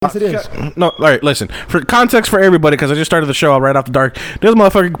Yes, it is. No, all right, listen. For context for everybody, because I just started the show right off the dark. This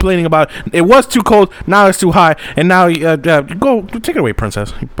motherfucker complaining about it was too cold, now it's too high, and now go take it away,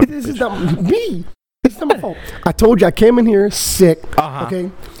 princess. This is not me. It's not my fault. I told you I came in here sick.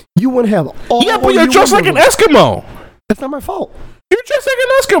 Okay, you wouldn't have all. Yeah, but you're just like an Eskimo. That's not my fault. You're just like an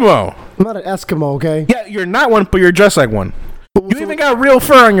Eskimo. I'm not an Eskimo, okay? Yeah, you're not one, but you're dressed like one. You even got real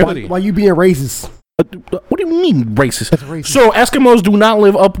fur on your hoodie. Why you being racist? What do you mean racist? That's racist. So Eskimos do not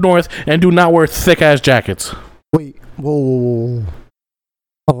live up north and do not wear thick ass jackets. Wait, whoa.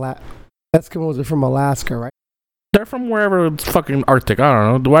 Eskimos are from Alaska, right? They're from wherever it's fucking Arctic. I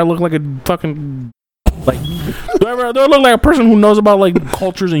don't know. Do I look like a fucking do I look like a person who knows about like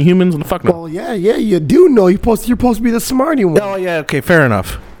cultures and humans and the fuck no? Well, yeah, you do know. You're supposed to be the smarty one. Oh yeah, okay, fair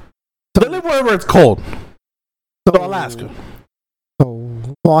enough. So they live wherever it's cold. So Alaska. So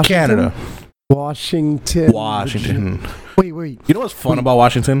Washington. Canada. Washington. Wait. You know what's fun about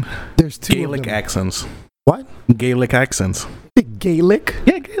Washington? There's two Gaelic accents. What? Gaelic accents. Gaelic?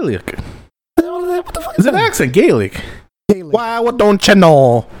 Yeah, Gaelic. What the fuck is an accent, Gaelic. Gaelic. Why? What don't you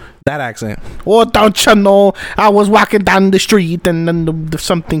know? That accent. What don't you know? I was walking down the street and then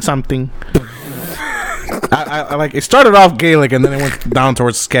something. I like it started off Gaelic and then it went down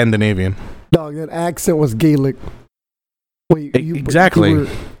towards Scandinavian. Dog, that accent was Gaelic. Wait, exactly.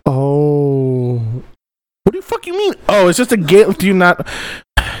 Oh. What the fuck you mean? Oh, it's just a Gaelic. Do you not?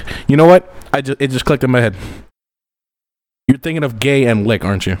 You know what? It just clicked in my head. You're thinking of gay and lick,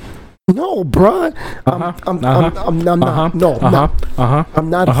 aren't you? No, bruh. I'm not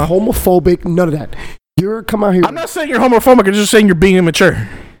homophobic. None of that. You're come out here. I'm not saying you're homophobic. I'm just saying you're being immature.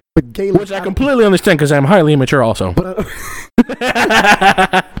 But Gaelic, which I completely understand because I'm highly immature also. But,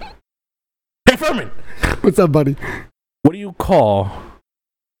 hey, Furman. What's up, buddy? What do you call?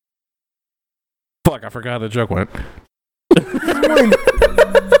 Fuck, I forgot how the joke went.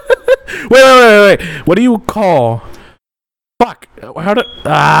 Wait. What do you call? Fuck. How do?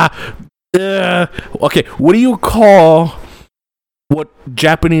 Okay. What do you call what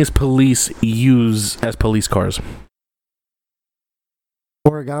Japanese police use as police cars?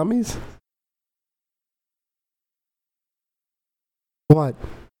 Oragamis? What?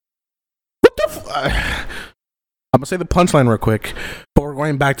 What the I'm gonna say the punchline real quick, but we're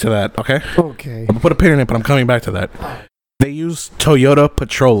going back to that, okay? Okay. I'm gonna put a pin in it, but I'm coming back to that. They use Toyota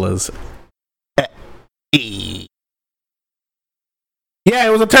Patrolas. Yeah, it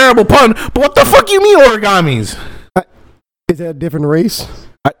was a terrible pun, but what the fuck you mean Oragamis? Is that a different race?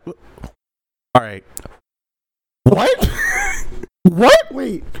 Alright. What? What?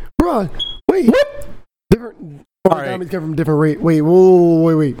 Wait, bruh. Wait. What? Different Oragamis come from different race. Wait.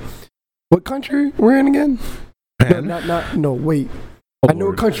 What country we're in again? Japan? No, wait. Oh, I know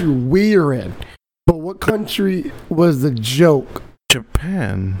what country we're in, but what country was the joke?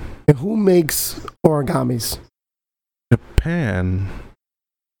 Japan. And who makes origamis? Japan.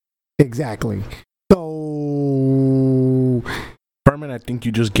 Exactly. So, Furman, I think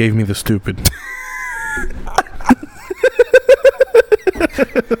you just gave me the stupid.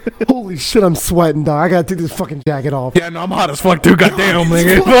 Holy shit, I'm sweating, dog. I gotta take this fucking jacket off. Yeah, no, I'm hot as fuck too. Goddamn,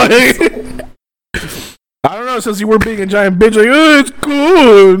 nigga. I don't know, since you were being a giant bitch, like, it's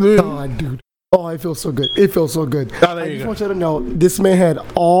good. Oh, dude. Oh, it feels so good. It feels so good. Oh, I just want you to know, this man had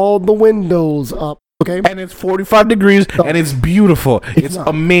all the windows up, okay? And it's 45 degrees, and it's beautiful. It's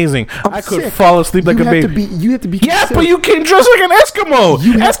amazing. I could fall asleep like a baby. You have to be Yeah, but you can dress like an Eskimo.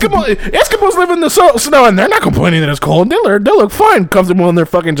 Eskimos live in the snow, and they're not complaining that it's cold. They look fine, comfortable in their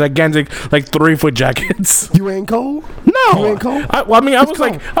fucking gigantic, like 3-foot jackets. You ain't cold? No. You ain't cold? I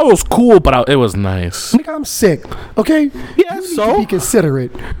was cool, but it was nice. Nigga, I'm sick, okay? Yeah, you so? need to be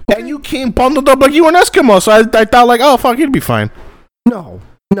considerate. Okay? And you came bundled up like you were an Eskimo, so I thought like, oh, fuck, you'd be fine. No.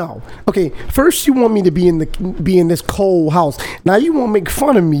 Okay, first you want me to be in this cold house. Now you want to make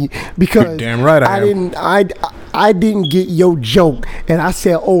fun of me because you're damn right I didn't get your joke, and I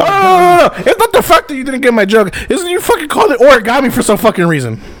said, "Oh, no. It's not the fact that you didn't get my joke. It's you fucking called it origami for some fucking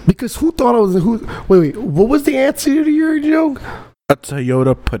reason." Because who thought it was who? Wait, what was the answer to your joke? A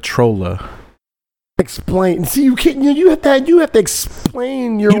Toyota Patrola. Explain. See, you can't. You have to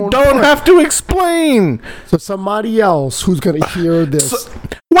explain your. You don't have to explain. So somebody else who's gonna hear this.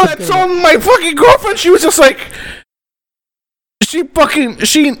 So my fucking girlfriend, she was just like, she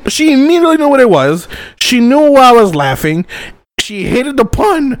immediately knew what it was. She knew why I was laughing. She hated the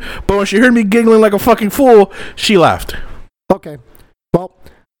pun, but when she heard me giggling like a fucking fool, she laughed. Okay. Well,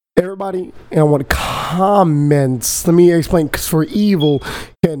 everybody, and I want comments. Let me explain, because for evil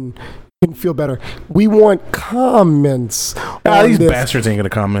can feel better. We want comments. These bastards ain't gonna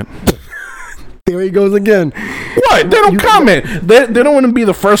comment. There he goes again. What? They don't comment. They don't want to be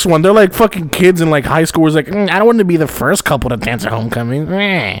the first one. They're like fucking kids in like high school. It's like, I don't want to be the first couple to dance at homecoming.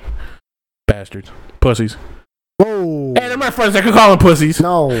 Bastards. Pussies. Whoa. Hey, they're my friends. I can call them pussies.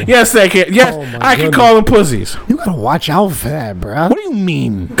 No. Yes, they can. Yes, I can call them pussies. You gotta watch out for that, bro. What do you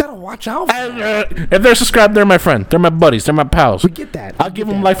mean? You gotta watch out for that. If they're subscribed, they're my friend. They're my buddies. They're my pals. We get that. I'll give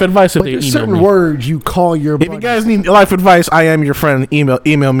them life advice if but they there's email certain me. words you call your buddies. If you guys need life advice, I am your friend.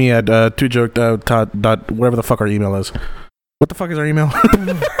 Email me at twojoke dot whatever the fuck our email is. What the fuck is our email?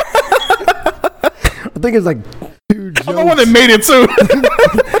 I think it's like 2 jokes. I'm the one that made it too.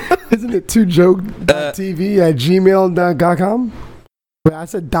 Isn't it 2joke.tv@gmail.com? Wait, I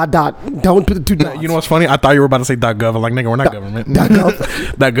said dot. Don't put the 2 dots. You know what's funny? I thought you were about to say .gov. I'm like, nigga, we're not government. .gov.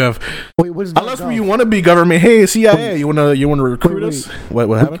 .gov. Wait, what is Unless .gov? you want to be government. Hey, CIA, you wanna recruit us? What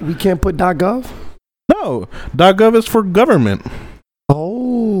happened? We can't put .gov? No, .gov is for government.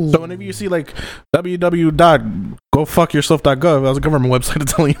 Oh. So whenever you see like www.gofuckyourself.gov, that's a government website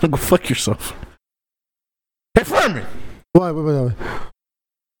telling you to go fuck yourself. Hey, Furman! Wait.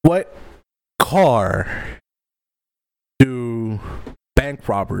 What car do bank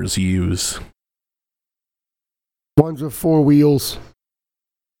robbers use? Ones with 4 wheels.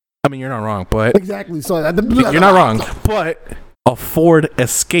 I mean, you're not wrong, but Exactly. So you're not wrong, but a Ford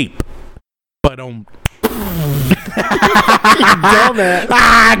Escape. But dumbass.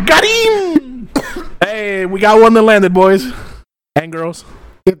 got him! Hey, we got one that landed, boys and girls.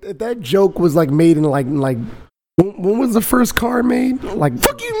 If that joke was like made in like when was the first car made? Like,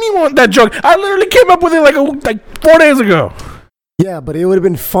 Fuck you mean want that joke? I literally came up with it like 4 days ago. yeah, but it would have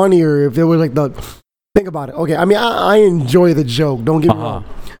been funnier if it was like the. Think about it. Okay, I mean, I enjoy the joke. Don't get me wrong,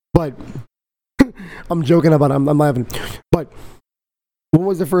 but I'm joking about it. I'm laughing. But when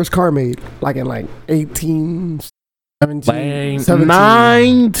was the first car made? Like in 18, 17, 17?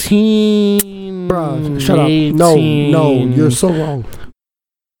 19. Bruh, shut up. 18. No, you're so wrong.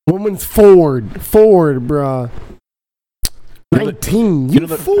 Woman's Ford, bruh. 19, you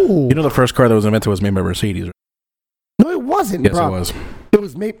fool. You know the first car that was invented was made by Mercedes, right? No, it wasn't, Yes, bruh. it was. It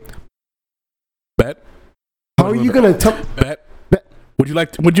was made. Bet. How are you gonna tell? Bet. Would you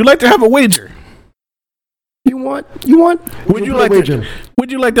like to have a wager? You want? Would you like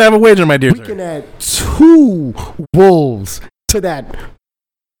to have a wager, my dear We sir? can add 2 wolves to that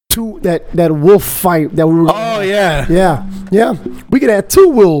wolf fight that we were. Oh yeah. Yeah. We can add 2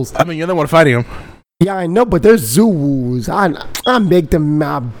 wolves. I mean, you're the one fighting him. Yeah, I know, but there's zoo wolves. I make them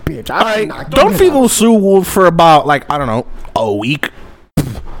my bitch. All right, don't feed those zoo wolves for about I don't know, a week.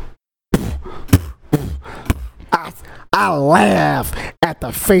 I laugh at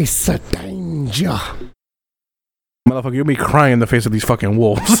the face of danger. Motherfucker, you'll be crying in the face of these fucking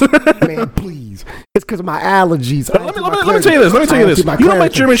wolves. Man, please. It's because of my allergies. Let me tell you this. You know my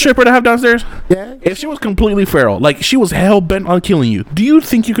German Shepherd I have downstairs? Yeah? If she was completely feral, like she was hell bent on killing you, do you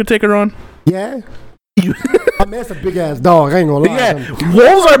think you could take her on? Yeah? I mean, that's a big ass dog. I ain't gonna lie. Yeah,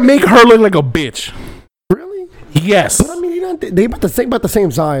 wolves make her look like a bitch. Really? Yes. But I mean, they about the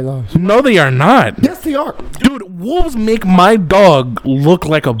same size. Though. No, they are not. Yes, they are. Dude, wolves make my dog look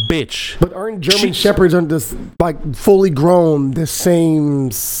like a bitch. But aren't German Shepherds on this fully grown the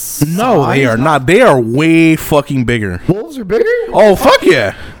same size? No, they are not. They are way fucking bigger. Wolves are bigger? Oh, fuck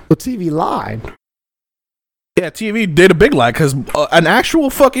yeah. The TV lied. Yeah, TV did a big lie because an actual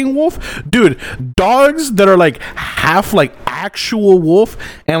fucking wolf, dude. Dogs that are half actual wolf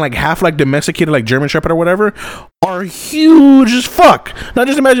and half domesticated German Shepherd or whatever are huge as fuck. Now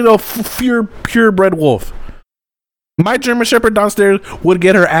just imagine a purebred wolf. My German Shepherd downstairs would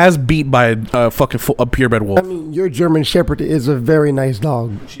get her ass beat by a purebred wolf. I mean, your German Shepherd is a very nice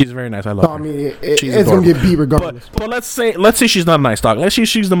dog. She's very nice. I love her. I mean, it's gonna get beat regardless. But let's say she's not a nice dog. Let's say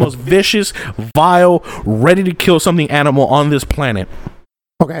she's the most vicious, vile, ready to kill something animal on this planet.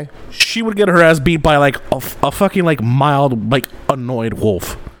 Okay. She would get her ass beat by a fucking mild, annoyed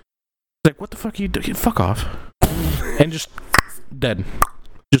wolf. It's what the fuck are you doing? Fuck off. And just dead.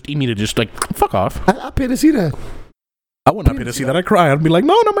 Just immediately, just fuck off. I pay to see that. I wouldn't not pay to see that. I'd cry. I'd be like,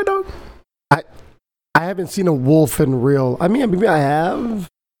 no, not my dog. I haven't seen a wolf in real. I mean, maybe I have.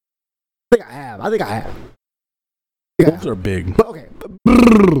 I think I have. Wolves are big. But okay.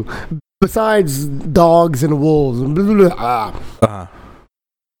 Besides dogs and wolves,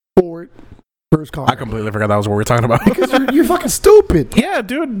 Ford, first car. I completely forgot that was what we were talking about. Because you're fucking stupid. Yeah,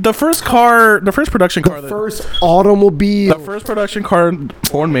 dude. The first production car. The first automobile. The first production car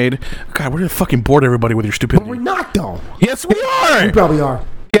Ford made. God, we're gonna fucking bored everybody with your stupidity. But we're not, though. Yes, we are. We probably are.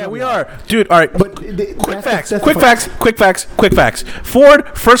 Yeah, we are. Dude, all right. But Quick facts.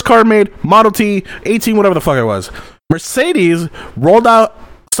 Ford, first car made, Model T, 18, whatever the fuck it was. Mercedes rolled out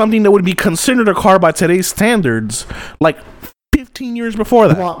something that would be considered a car by today's standards, like 15 years before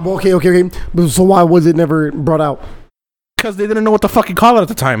that. Well, okay. So why was it never brought out? Because they didn't know what the fuck you call it at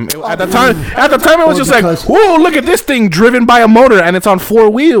the time. At the time, it was just like, whoa, look at this thing driven by a motor and it's on 4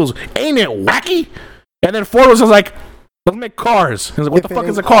 wheels. Ain't it wacky? And then Ford was just like, let's make cars. Like, what the fuck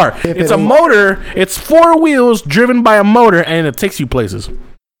is a car? It's a motor. It's 4 wheels driven by a motor, and it takes you places.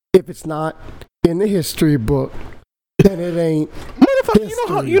 If it's not in the history book, then it ain't.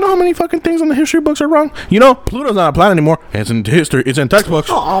 Motherfucker, you know how many fucking things in the history books are wrong? You know, Pluto's not a planet anymore. It's in history. It's in textbooks.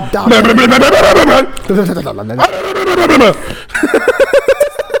 What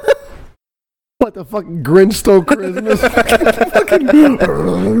the fucking Grinch stole Christmas?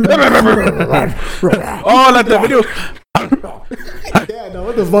 Oh, like the video. Yeah, no,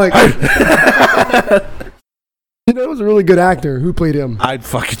 what the fuck? You know, it was a really good actor. Who played him? I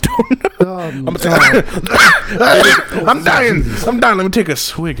fucking don't know. I'm dying. Let me take a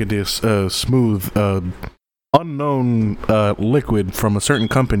swig of this smooth, unknown liquid from a certain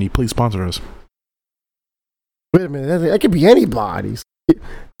company. Please sponsor us. Wait a minute. That could be anybody's.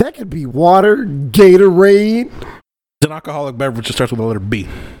 That could be water, Gatorade. It's an alcoholic beverage that starts with the letter B.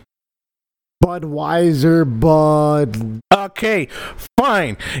 Budweiser, Bud. Okay,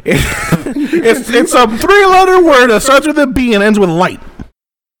 fine. It's a 3-letter word that starts with a B and ends with light.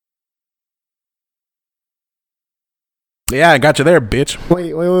 Yeah, I got you there, bitch.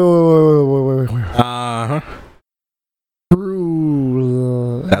 Wait. Uh-huh.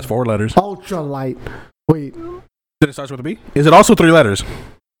 Brew. That's 4 letters. Ultralight. Wait. Did it start with a B? Is it also 3 letters?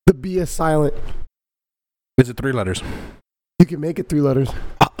 The B is silent. Is it 3 letters? You can make it 3 letters.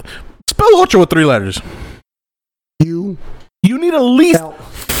 Spell ultra with 3 letters. You need at least.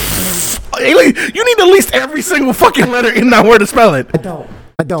 You need at least every single fucking letter in that word to spell it. I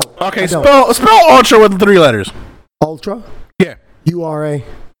don't. Okay, spell ultra with 3 letters. Ultra? Yeah. U-R-A.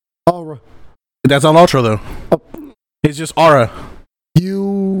 Aura. That's not ultra though. Oh. It's just aura.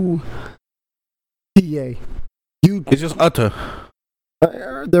 U-T-A. It's just uta.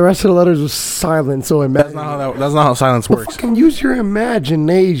 The rest of the letters are silent, so imagine. That's not how silence works. Fucking use your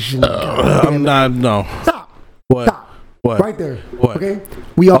imagination. I'm not. No. Stop. What? Stop. What? Right there. What? Okay.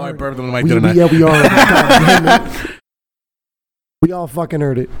 We all. I burped on the mic, didn't I? Yeah, we are. God damn it. We all fucking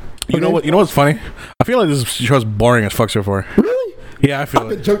heard it. You know what? You know what's funny? I feel like this show's boring as fuck so far. Really? Yeah, I feel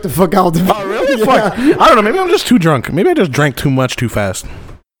I've it. been joked the fuck out. Oh, really? Yeah. Fuck. I don't know. Maybe I'm just too drunk. Maybe I just drank too much too fast.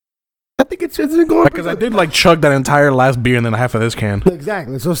 I think it's going because I did like chug that entire last beer and then half of this can.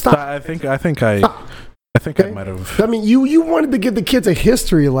 Exactly. So stop. I think Stop. I might have. I mean, you wanted to give the kids a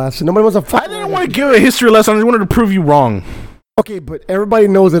history lesson. Nobody wants to fuck. I didn't want to give a history lesson. I just wanted to prove you wrong. Okay, but everybody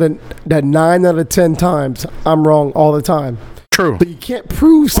knows that 9 out of 10 times I'm wrong all the time. True. So you can't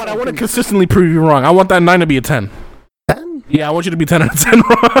prove something. But I want to consistently prove you wrong. I want that 9 to be a 10. 10? Yeah, I want you to be 10 out of 10 wrong.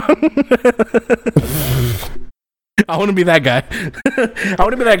 I want to be that guy. I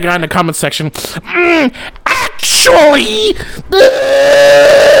want to be that guy in the comment section. Actually,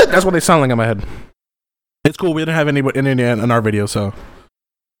 that's what they sound like in my head. It's cool. We didn't have anybody in our video, so.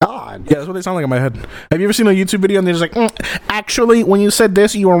 God. Yeah, that's what they sound like in my head. Have you ever seen a YouTube video and they're just like, actually, when you said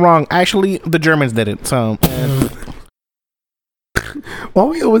this, you were wrong. Actually, the Germans did it. So. Why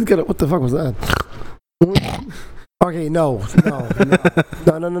we always get it? What the fuck was that? Okay, no. All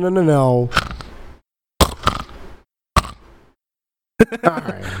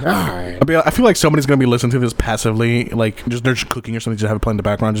right. I feel like somebody's gonna be listening to this passively, like they're just cooking or something, just have it playing in the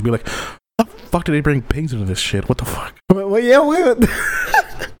background, just be like, "What the fuck did they bring pigs into this shit? What the fuck?" Wait.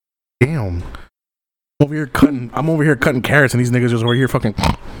 Damn. I'm over here cutting carrots, and these niggas just over here fucking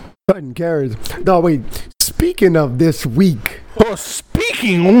cutting carrots. No, wait. Speaking of this week. Oh,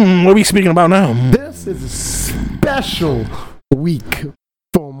 what are we speaking about now? This is a special week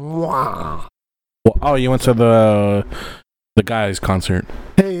for moi. Well, oh, you went to the guys' concert.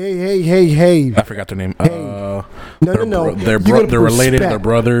 Hey. I forgot their name. Hey. No. They're related. They're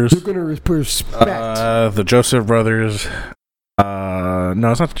brothers. You're gonna respect. The Joseph brothers. No,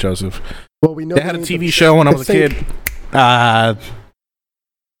 it's not the Joseph. Well, we know they had a TV show when I was a kid.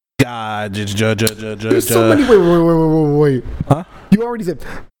 God, there's so many. Wait. Huh? You already said.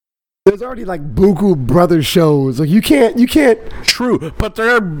 There's already like buku brother shows. Like you can't. True, but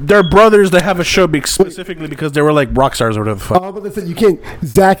they're brothers that have a show specifically because they were like rock stars or whatever the fuck. Oh, but listen, you can't.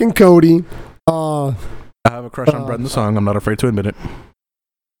 Zach and Cody. I have a crush on Brenda Song. I'm not afraid to admit it.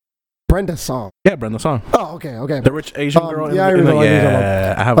 Brenda Song. Yeah, Brenda Song. Oh, okay. The rich Asian girl.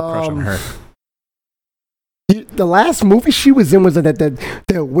 Yeah, I have a crush on her. The last movie she was in was that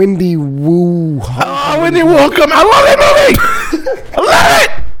Wendy Wu. Oh, Wendy Wu! I love that movie. I love it.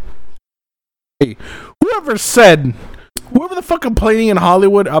 Hey, whoever said Whoever the fuck complaining in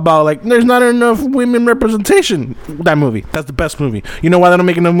Hollywood about like there's not enough women representation. That movie, that's the best movie. You know why they don't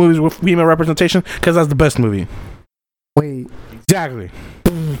make enough movies with female representation? Because that's the best movie. Wait, exactly.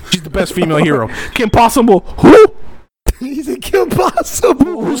 She's the best female hero. Kim Possible. Who? He's a Kim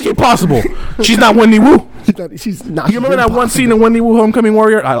Possible. Who's Kim Possible? She's not Wendy Wu. She's not. You remember that one scene in Wendy Wu Homecoming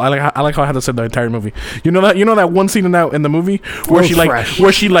Warrior? I like how I had to say the entire movie. You know that one scene in the movie where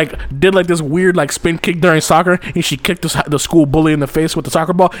she did like this weird like spin kick during soccer and she kicked the school bully in the face with the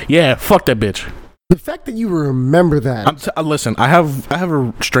soccer ball. Yeah, fuck that bitch. The fact that you remember that. Listen, I have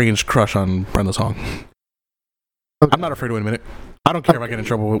a strange crush on Brenda Song. Okay. I'm not afraid to admit it. I don't care if I get in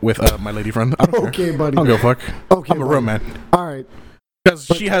trouble with my lady friend. I don't care. Buddy. I don't give a fuck. Okay, I'm a real man. All right. Because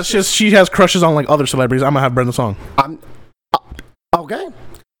she has crushes on like other celebrities. I'm gonna have Brenda Song. Okay,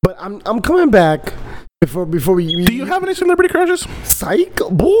 but I'm coming back before we. Do you have any celebrity crushes? Psycho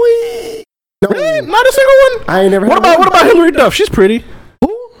boy. No, really? Not a single one. I ain't never. What about Hilary Duff? She's pretty.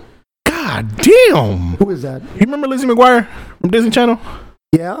 Who? God damn. Who is that? You remember Lizzie McGuire from Disney Channel?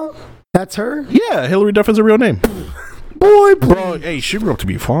 Yeah, that's her. Yeah, Hilary Duff is a real name. Boy, bro, hey, she grew up to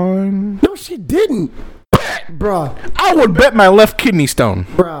be fine. No, she didn't. Bruh. I would bet my left kidney stone.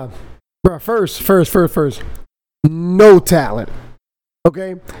 Bruh, first. No talent.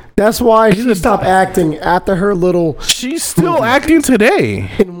 Okay? That's why she stopped acting after her little... She's still acting today.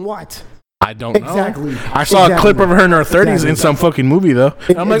 In what? I don't know. Exactly. I saw a clip of her in her 30s in some fucking movie, though.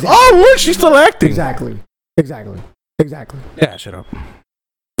 And I'm like, oh, look, she's still acting. Exactly. Yeah, shut up.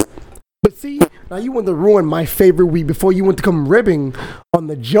 But see, now you want to ruin my favorite week before you went to come ribbing on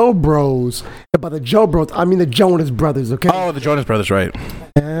the Joe Bros. And by the Joe Bros, I mean the Jonas Brothers, okay? Oh, the Jonas Brothers, right.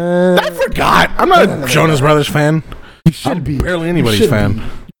 I forgot. I'm not a Jonas Brothers fan. You should be. Barely anybody's fan. You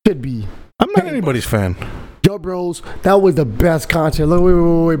should be. I'm not anybody's fan. Joe Bros, that was the best concert.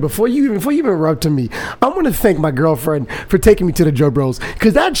 Look, wait. Before you even interrupt to me, I want to thank my girlfriend for taking me to the Joe Bros.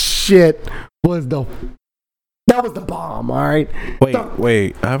 Because that shit was the bomb, all right?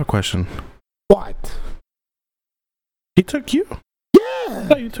 Wait. I have a question. What? He took you? Yeah. I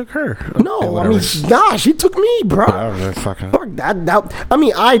thought you took her. No, I mean, she took me, bro. Fuck that. I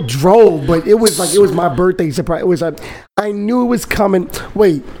mean, I drove, but it was my birthday surprise. It was I knew it was coming.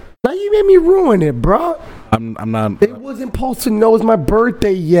 Wait, now you made me ruin it, bro. I'm not. They wasn't supposed to know it was my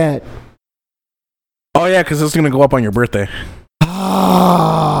birthday yet. Oh yeah, because it's gonna go up on your birthday.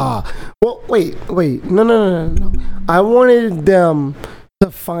 Well, wait. No. I wanted them to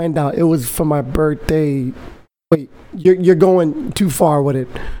find out it was for my birthday. Wait, you're going too far with it.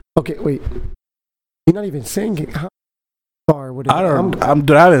 Okay, wait. You're not even saying it. How far with it? I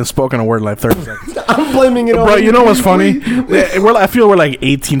haven't spoken a word in like 30 seconds. I'm blaming it on bro, you know what's funny? I feel we're like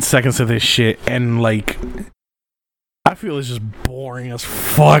 18 seconds of this shit, and like, I feel it's just boring as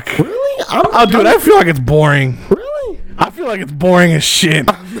fuck. Really? I feel like it's boring. Really? I feel like it's boring as shit.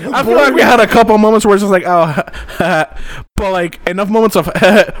 I feel like we had a couple moments where it's just like, oh, but like enough moments of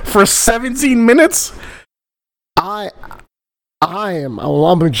for 17 minutes. I'm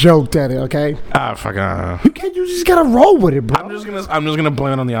a joke at it, okay? Fuck. You just gotta roll with it, bro. I'm just gonna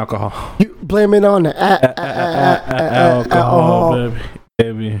blame it on the alcohol. You blame it on the alcohol,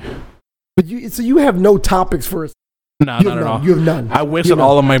 baby. But you have no topics for us. No, not at all. You have none. I wasted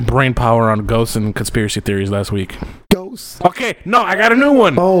all of my brain power on ghosts and conspiracy theories last week. Ghosts? Okay, no, I got a new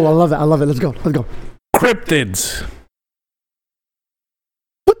one. Oh, I love it. Let's go. Cryptids.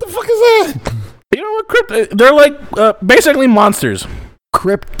 What the fuck is that? You know what? They're like basically monsters.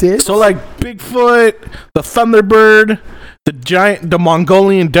 Cryptids? So like Bigfoot, the Thunderbird, the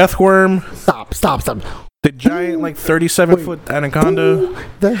Mongolian deathworm. Stop. The giant 37-foot anaconda. Who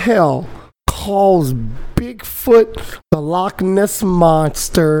the hell calls Bigfoot, the Loch Ness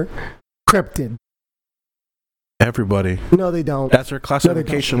monster, cryptid? Everybody. No, they don't. That's their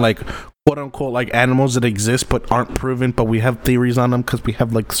classification, like quote unquote, like animals that exist but aren't proven, but we have theories on them because we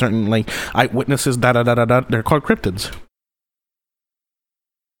have like certain like eyewitnesses. They're called cryptids.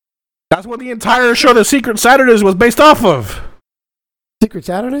 That's what the entire show, The Secret Saturdays, was based off of. Secret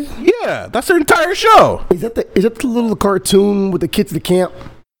Saturday? Yeah, that's their entire show. Is that the little cartoon with the kids at the camp?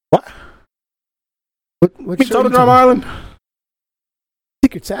 What show? Total Drama Island.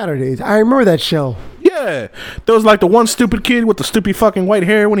 Secret Saturdays. I remember that show. Yeah, there was like the one stupid kid with the stupid fucking white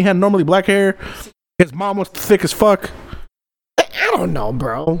hair when he had normally black hair. His mom was thick as fuck. I don't know,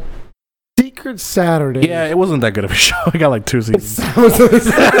 bro. Secret Saturday. Yeah, it wasn't that good of a show. It got like 2 seasons.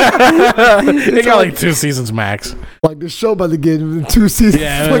 It got like 2 seasons max. Like the show about to get 2 seasons.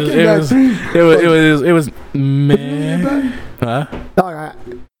 Yeah, it was meh. Huh?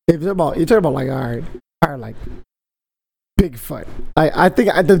 If you're talking about like all right, like Bigfoot. I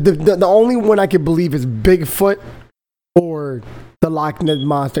think the only one I can believe is Bigfoot or the Loch Ness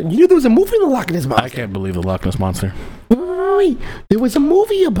Monster. You knew there was a movie in the Loch Ness Monster. I can't believe the Loch Ness Monster. Wait, there was a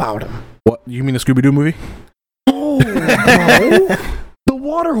movie about him. What? You mean the Scooby-Doo movie? Oh, no. The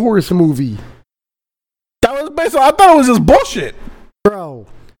Water Horse movie. That was based on, I thought it was just bullshit. Bro.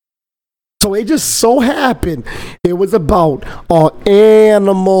 So it just so happened it was about an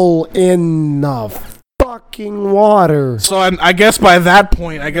animal in the fucking water. So I guess by that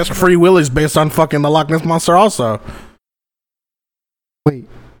point, I guess Free Will is based on fucking the Loch Ness Monster also. Wait.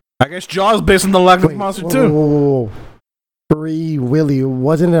 I guess Jaws based on the Loch Ness Monster too. Whoa. Free Willy,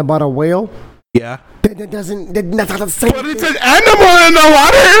 wasn't it about a whale? Yeah. That's not the same. But it's an animal in the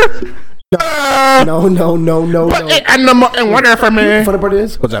water! No. But an animal in water for me. Funny part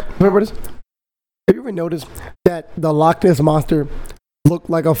is, What's up? have you ever noticed that the Loch Ness Monster looked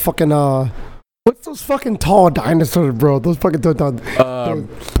like a fucking, what's those fucking tall dinosaurs, bro? Those fucking tall,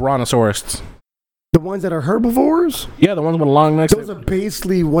 Brontosaurus. the ones that are herbivores? Yeah, the ones with long necks. Those are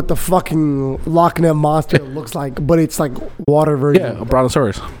basically what the fucking Loch Ness Monster looks like, but it's like water version. Yeah, a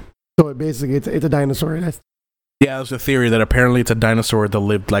Brontosaurus. So it's a dinosaur. Yeah, there's a theory that apparently it's a dinosaur that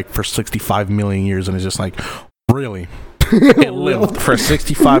lived like for 65 million years, and it's just like, really? It lived for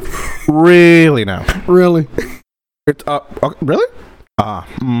 65. Really now? Really? It's okay, really?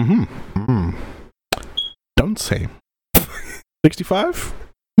 Don't say. 65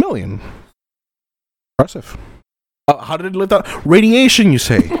 million. Impressive. How did it live that? Radiation, you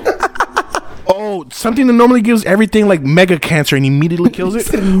say? Oh, something that normally gives everything like mega cancer and immediately kills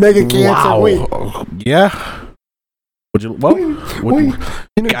it. Mega cancer. Wow. Wait. Yeah. Would you? Well, wait.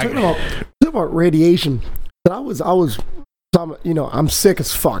 Talking about radiation. But I was. I'm sick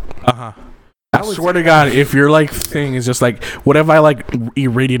as fuck. I swear to God, if your like thing is just like, what if I like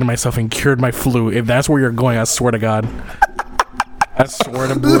irradiated myself and cured my flu? If that's where you're going, I swear to God. I swear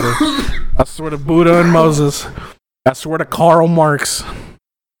to Buddha. I swear to Buddha and Moses. I swear to Karl Marx.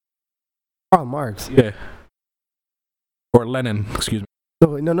 Karl Marx? Yeah. Or Lenin, excuse me.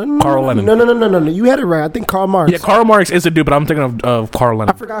 No. Karl Lenin. No. You had it right. I think Karl Marx. Yeah, Karl Marx is a dude, but I'm thinking of Karl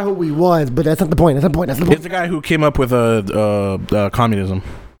Lenin. I forgot who he was, but that's not the point. It's the guy who came up with communism.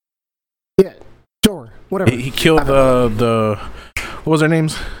 Yeah, sure. Whatever. He killed the what was their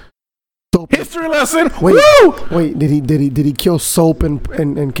names? Soap. History lesson. Wait. Did he kill Soap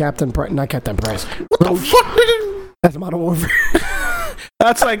and Captain Price? Not Captain Price. What the fuck? That's Modern Warfare.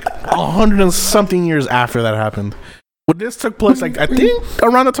 That's like 100 and something years after that happened. But this took place like I think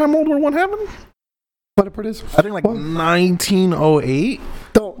around the time World War I happened. What it is? I think like 1908.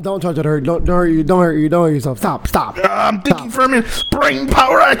 Don't touch it. Don't hurt yourself. Stop. I'm thinking for a minute. Brain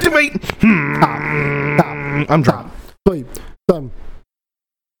power activate. Stop. I'm drunk. Wait, son.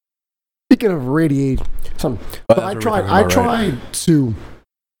 Speaking of radiation, son. So I tried to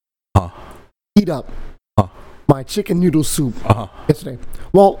heat up my chicken noodle soup yesterday.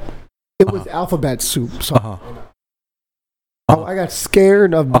 Well, it was alphabet soup, so I got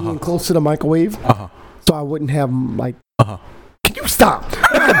scared of being close to the microwave, so I wouldn't have like. Can you stop?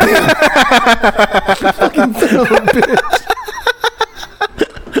 Fucking son of a bitch.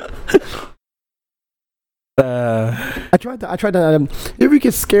 I tried to. You ever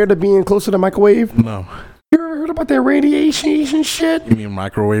get scared of being close to the microwave? No. You ever heard about that radiation shit? You mean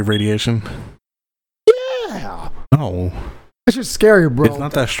microwave radiation? Yeah. No. That's just scary, bro. It's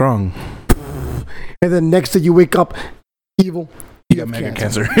not that strong. And then next thing you wake up, evil. You got mega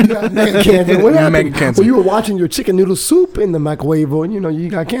cancer. You got mega cancer. What happened? Mega cancer. Well, you were watching your chicken noodle soup in the microwave, and you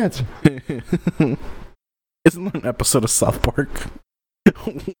got cancer. Isn't that an episode of South Park?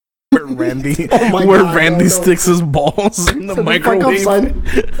 Where Randy, Randy sticks his balls in the microwave.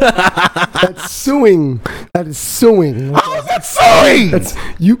 That's suing. That is suing. How is that suing?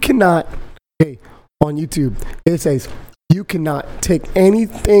 You cannot. Hey, on YouTube, it says you cannot take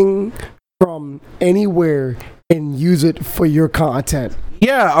anything from anywhere and use it for your content.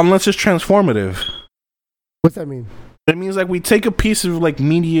 Yeah, unless it's transformative. What's that mean? It means like we take a piece of like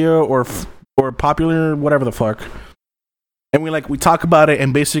media or popular whatever the fuck, and we talk about it,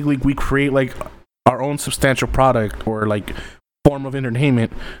 and basically we create like our own substantial product or like form of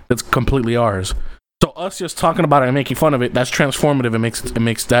entertainment that's completely ours. So us just talking about it and making fun of it, that's transformative. It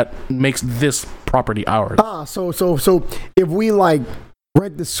makes this property ours. So if we like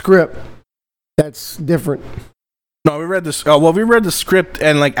read the script, that's different. No, we read this. Well, we read the script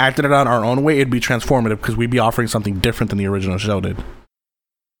and like acted it out our own way. It'd be transformative because we'd be offering something different than the original show did.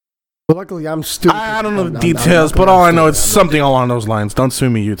 But luckily, I'm stupid. I don't know the details, but all I know is something along those lines. Don't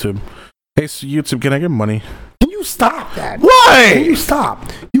sue me, YouTube. Hey, YouTube, can I get money? Can you stop that? Why? Can you stop?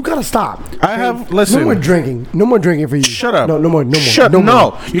 You gotta stop. Listen. No more drinking. No more drinking for you. Shut up. No more. Shut up.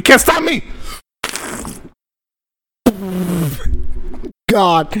 No, you can't stop me.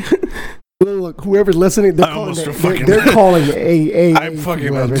 God. Look, whoever's listening, they're calling AA. I'm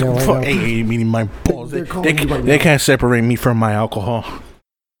fucking AA, meaning my balls. They can't separate me from my alcohol.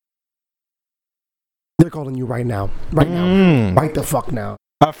 They're calling you right now. Right now. Right the fuck now.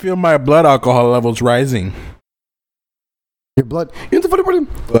 I feel my blood alcohol levels rising. Your blood. You know the funny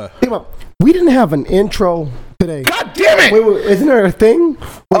part? Think about, we didn't have an intro today. God damn it! Wait, isn't there a thing?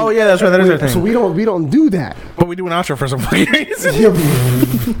 Oh yeah, that's right. That is a thing. So we don't do that. But we do an outro for some fucking reason.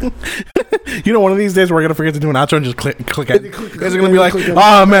 You know, one of these days we're gonna forget to do an outro and just click it. It's gonna be like,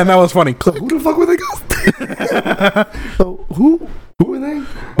 oh man, that was funny. So who the fuck were they? So who are they?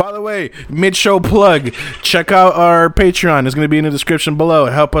 By the way, mid-show plug. Check out our Patreon. It's gonna be in the description below.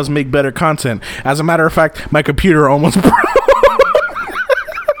 Help us make better content. As a matter of fact, my computer almost broke.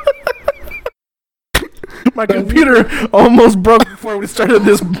 My computer almost broke before we started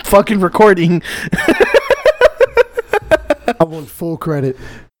this fucking recording. I want full credit.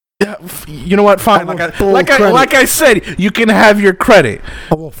 Yeah, you know what? Fine. Like I said, you can have your credit.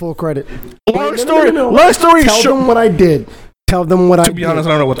 I want full credit. Long story Tell them what I did. Tell them what I did. To be honest,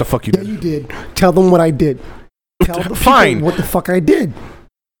 I don't know what the fuck you did. Yeah, you did. Tell them what I did. Tell the Fine. What the fuck I did.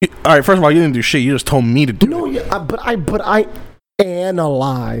 All right. First of all, you didn't do shit. You just told me to do. No, yeah, but I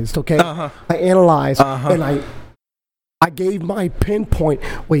analyzed. Okay. I analyzed, and I gave my pinpoint.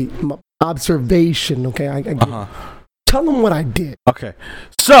 My observation. Okay. Tell them what I did. Okay.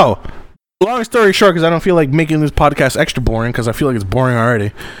 So, long story short, because I don't feel like making this podcast extra boring, because I feel like it's boring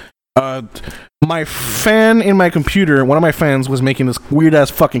already. My fan in my computer, one of my fans was making this weird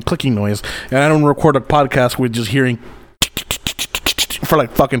ass fucking clicking noise, and I don't record a podcast with just hearing for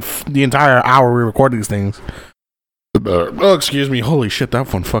like fucking the entire hour we record these things. Oh, excuse me. Holy shit,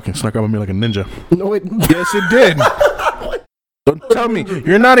 that one fucking snuck up on me like a ninja. No, it. Yes, it did. Don't tell me.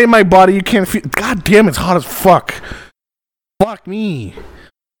 You're not in my body. You can't feel. God damn, it's hot as fuck. Fuck me.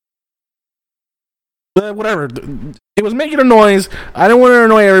 Whatever. It was making a noise. I didn't want to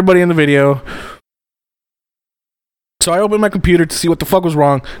annoy everybody in the video. So I opened my computer to see what the fuck was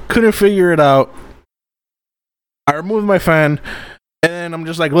wrong. Couldn't figure it out. I removed my fan. And I'm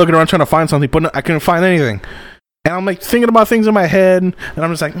just like looking around trying to find something. But I couldn't find anything. And I'm like thinking about things in my head. And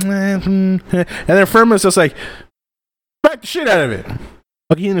I'm just like, and then Furman's just like, smack the shit out of it.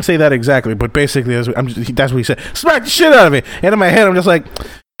 Okay, he didn't say that exactly, but basically that's what he said. Smack the shit out of it. And in my head, I'm just like,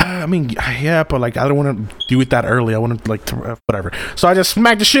 I mean, yeah, but like I don't want to do it that early. I want to like whatever. So I just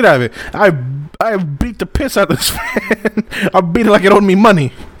smacked the shit out of it. I beat the piss out of this fan. I beat it like it owed me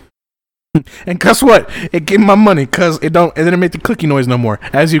money. And guess what? It gave me my money because it didn't make the clicky noise no more.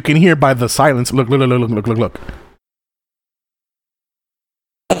 As you can hear by the silence. Look.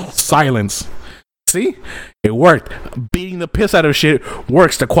 Silence. See? It worked. Beating the piss out of shit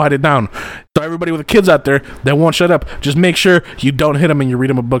works to quiet it down. So everybody with the kids out there that won't shut up, just make sure you don't hit them and you read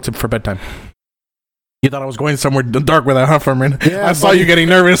them a book for bedtime. You thought I was going somewhere dark with that, huh, Furman? Yeah, I saw you getting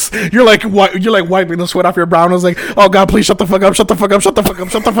nervous. You're like wiping the sweat off your brow. And I was like, oh God, please shut the fuck up, shut the fuck up, shut the fuck up,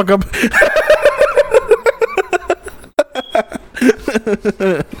 shut the fuck up.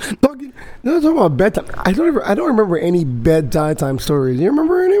 Talking about bedtime. I don't remember any bedtime stories. You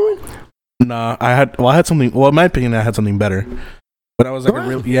remember anyone? Nah, I had something. Well, in my opinion, I had something better. When I was like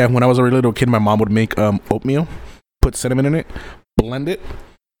when I was a really little kid, my mom would make oatmeal, put cinnamon in it, blend it,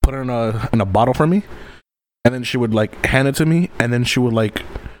 put it in a bottle for me, and then she would like hand it to me, and then she would like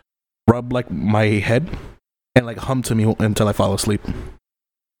rub like my head and like hum to me until I fall asleep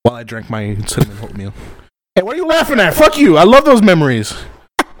while I drank my cinnamon oatmeal. Hey, what are you laughing at? Fuck you! I love those memories.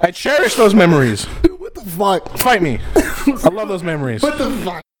 I cherish those memories. What the fuck? Fight me. I love those memories. What the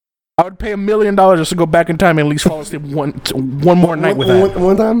fuck? I would pay $1 million just to go back in time and at least fall asleep one more night with that.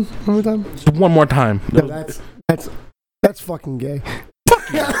 One time? Just one more time. No, that's fucking gay.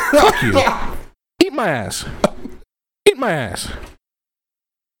 Fuck you. Fuck you. Eat my ass. Eat my ass.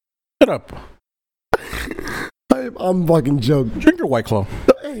 Shut up. I'm fucking joking. Drink your White Claw.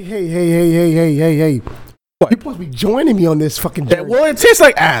 Hey. What? You're supposed to be joining me on this fucking journey. Well, it tastes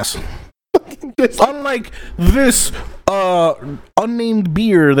like ass. Unlike this unnamed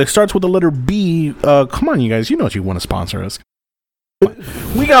beer that starts with the letter B. Come on, you guys. You know what you want to sponsor us.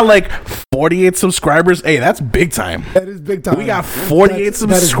 We got like 48 subscribers. Hey, that's big time. That is big time. We got 48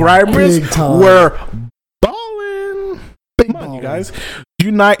 subscribers. We're balling. Come on, you guys. Do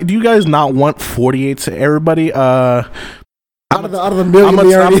you guys not want 48 to everybody? Out of the million,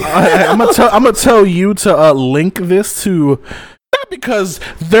 I'm gonna tell you to link this to. Not because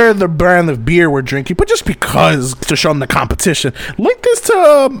they're the brand of beer we're drinking, but just because to show them the competition. Link this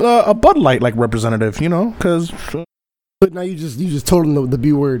to a Bud Light like representative, you know, because. But now you just told them the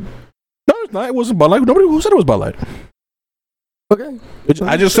B word. No, it's not. It wasn't Bud Light. Nobody who said it was Bud Light. Okay.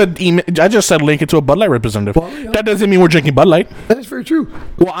 I just said link it to a Bud Light representative. Well, yeah. That doesn't mean we're drinking Bud Light. That's very true.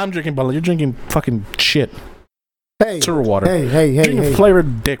 Well, I'm drinking Bud Light. You're drinking fucking shit. Hey. Sewer water. Hey.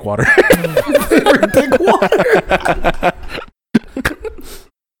 Flavored dick water. Flavored dick water.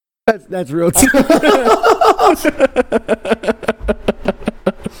 That's real too.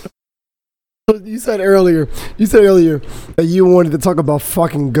 You said earlier that you wanted to talk about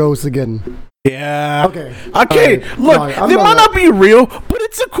fucking ghosts again. Yeah. Okay. Look, they might not be real, but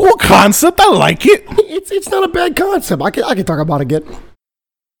it's a cool concept. I like it. It's not a bad concept. I can talk about it again.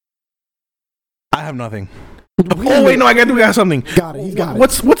 I have nothing. Oh wait, no, I got something. Got it. He's got it.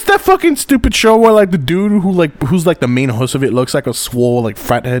 What's that fucking stupid show where like the dude who's like the main host of it looks like a swole like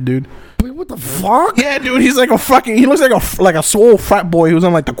frat head dude? Wait, what the fuck? Yeah, dude, he looks like a swole frat boy who's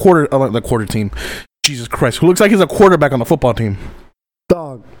on like the quarter team. Jesus Christ, who looks like he's a quarterback on the football team.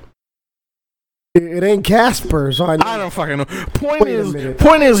 Dog. It ain't Casper, so I don't fucking know. Point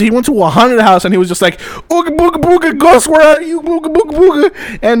is, he went to a haunted house and he was just like, "Ooga booga booga, ghost, where are you? Booga booga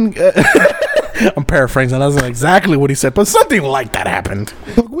booga." And I'm paraphrasing. That wasn't exactly what he said, but something like that happened.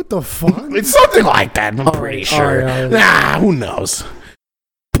 Look, what the fuck? It's something like that. I'm pretty sure. All right. Nah, who knows?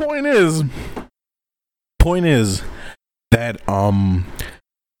 Point is that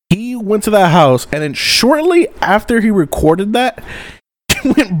he went to that house and then shortly after he recorded that,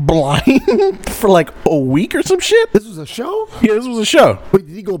 went blind for like a week or some shit. This was a show? Yeah, this was a show. Wait,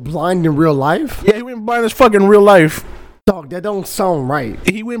 did he go blind in real life? Yeah, he went blind as fucking real life. Dog, that don't sound right.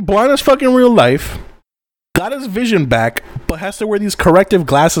 He went blind as fucking real life, got his vision back, but has to wear these corrective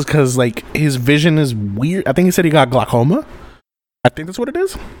glasses because like his vision is weird. I think he said he got glaucoma. I think that's what it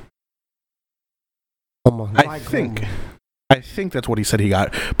is. I think that's what he said he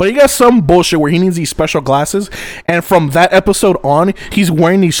got. But he got some bullshit where he needs these special glasses. And from that episode on, he's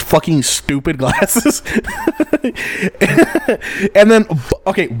wearing these fucking stupid glasses. And then,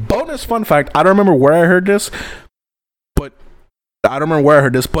 okay, bonus fun fact. I don't remember where I heard this. But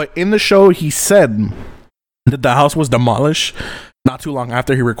in the show, he said that the house was demolished not too long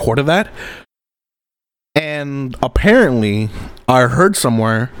after he recorded that. And apparently, I heard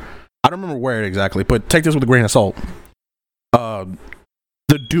somewhere, I don't remember where exactly, but take this with a grain of salt.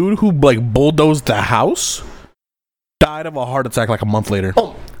 The dude who like bulldozed the house died of a heart attack like a month later.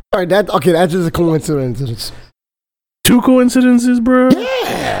 Oh, all right. That's just a coincidence. Two coincidences, bro.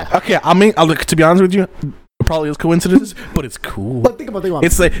 Yeah. Okay, I mean, to be honest with you, it probably is coincidences, but it's cool. But think about it.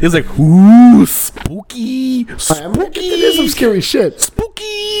 It's like ooh, spooky. It is some scary shit.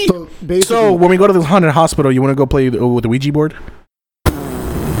 Spooky. So when we go to this haunted hospital, you want to go play with the Ouija board?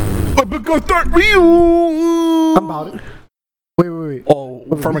 I'm about it. Wait. Oh,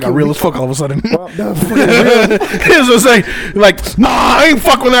 Furman got real as fuck all of a sudden. Well, It's just like, nah, I ain't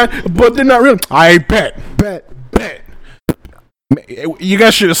fuck with that, but they're not real. I bet. You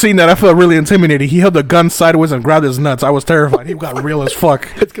guys should have seen that. I felt really intimidated. He held the gun sideways and grabbed his nuts. I was terrified. He got real as fuck.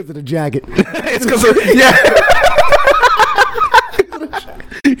 It's because of the jacket. It's because of, yeah.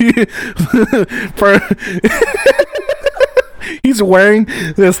 He's wearing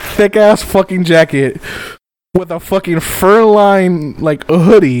this thick ass fucking jacket with a fucking fur line, like a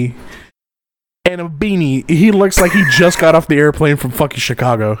hoodie and a beanie. He looks like he just got off the airplane from fucking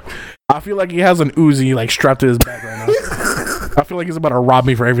Chicago. I feel like he has an Uzi like strapped to his back right now. I feel like he's about to rob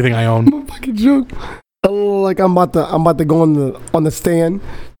me for everything I own. No fucking joke. Like I'm about to go on the stand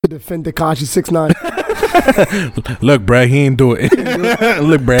to defend Tekashi 6ix9ine. Look, bruh, he ain't do it.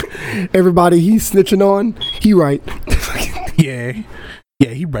 Look, bruh. Everybody he's snitching on, he right. Yeah,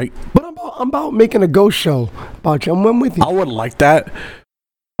 he right. But I'm about making a ghost show about you. I'm with you. I would like that,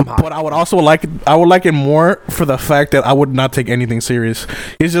 but I would also like it more for the fact that I would not take anything serious.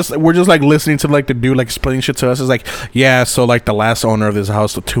 It's just we're just like listening to like the dude like explaining shit to us. It's like, yeah, so like the last owner of this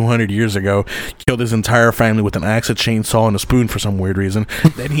house 200 years ago killed his entire family with an axe, a chainsaw, and a spoon for some weird reason.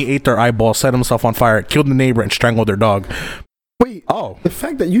 Then he ate their eyeball, set himself on fire, killed the neighbor, and strangled their dog. Wait, the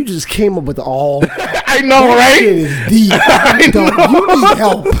fact that you just came up with all I know, right? Shit is deep. You need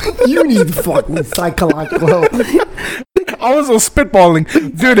help. You need fucking psychological help. I was spitballing,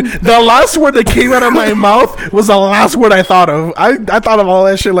 dude. The last word that came out of my mouth was the last word I thought of. I thought of all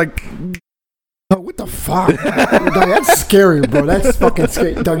that shit like. Dog, what the fuck? Dog, that's scary, bro. That's fucking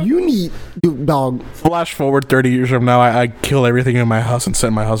scary. Dog, dog. Flash forward 30 years from now, I kill everything in my house and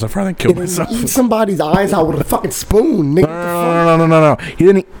set my house on fire and kill myself. Eat somebody's eyes out with a fucking spoon, nigga. No. He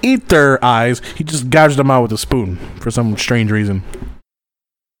didn't eat their eyes. He just gouged them out with a spoon for some strange reason.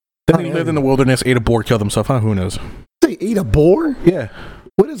 Then he lived in the wilderness, ate a boar, killed himself. Huh? Who knows? They ate a boar? Yeah.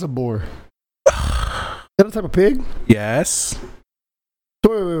 What is a boar? Is that a type of pig? Yes.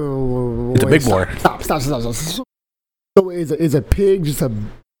 Wait, It's a big boar. Stop. So is a pig just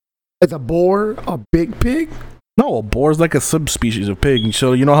is a boar a big pig? No, a boar is like a subspecies of pig.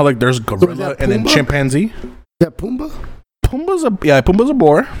 So you know how like there's gorilla and then chimpanzee. Is that Pumbaa? Pumbaa's a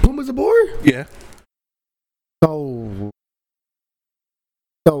boar. Pumbaa's a boar? Yeah. So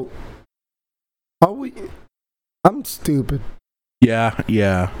are we? I'm stupid. Yeah. You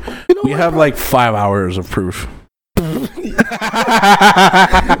know we have like 5 hours of proof. wait.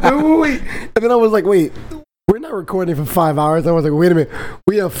 And then I was like, wait, we're not recording for 5 hours. I was like, wait a minute,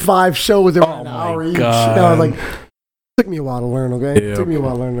 we have 5 shows that were an hour each. And I was like, took me a while to learn, okay? Yep. Took me a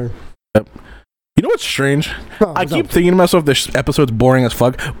while to learn. Yep. You know what's strange? I keep up? thinking to myself, this episode's boring as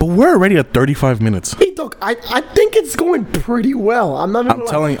fuck, but we're already at 35 minutes. Hey, Doc, I think it's going pretty well. I'm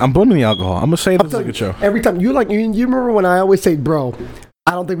blaming the alcohol. I'm gonna say this is a good show. Every time you remember when I always say, bro,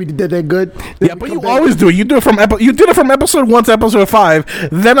 I don't think we did that good. Then yeah, but you always do it. You did it from episode 1 to episode 5.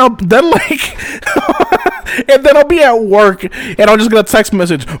 Then and then I'll be at work and I'll just get a text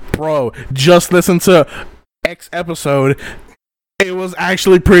message, bro. Just listen to X episode. It was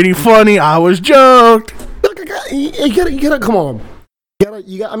actually pretty funny. I was joked. Look, you gotta come on.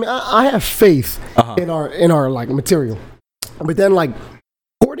 You got. I mean, I have faith in our like material, but then like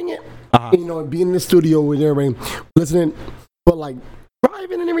recording it, being in the studio with everybody, listening, but like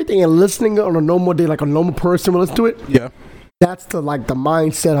driving and everything and listening on a normal day, like a normal person will listen to it. Yeah, that's the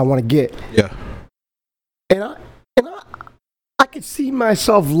mindset I want to get. Yeah, and I could see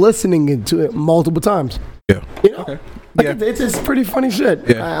myself listening to it multiple times. Yeah, Okay. Like it's pretty funny shit.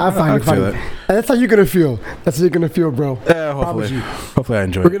 Yeah, I find it funny. And that's how you're gonna feel. That's how you're gonna feel, bro. Yeah, hopefully I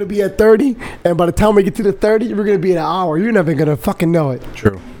enjoy it. We're gonna be at 30, and by the time we get to the 30, we're gonna be at an hour. You're never gonna fucking know it.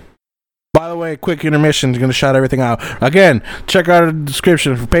 True. By the way, quick intermission is gonna shout everything out. Again, check out the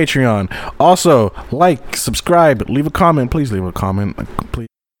description for Patreon. Also, like, subscribe, leave a comment. Please leave a comment. Please.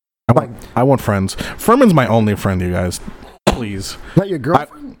 I want friends. Furman's my only friend, you guys. Please. Not your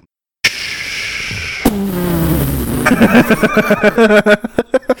girlfriend?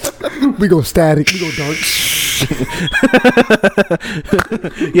 We go static. We go dark.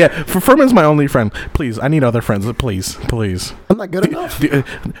 Yeah, Furman's my only friend. Please, I need other friends. Please. I'm not good enough. You're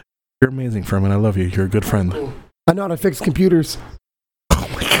amazing, Furman. I love you. You're a good friend. I know how to fix computers. Oh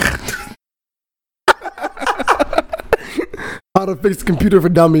my god. How to fix the computer for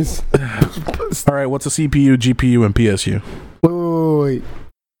dummies. All right, what's a CPU, GPU, and PSU? Wait.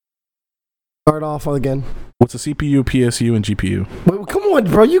 Start off again. What's a CPU, PSU, and GPU? Wait, come on,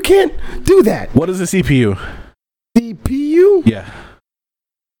 bro. You can't do that. What is a CPU? CPU? Yeah.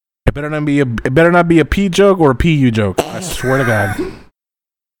 It better not be a P joke or a PU joke. I swear to God.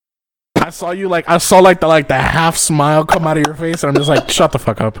 I saw the half smile come out of your face, and I'm just like, shut the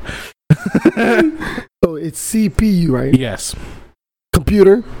fuck up. So it's CPU, right? Yes.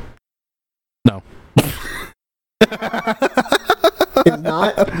 Computer? No. It's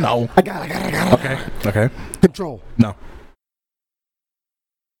not? No. I got it. Okay. Control? No.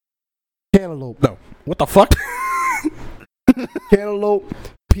 Cantaloupe? No. What the fuck? Cantaloupe?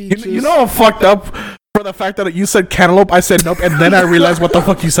 Peaches? You know I'm fucked up for the fact that you said cantaloupe. I said nope, and then I realized what the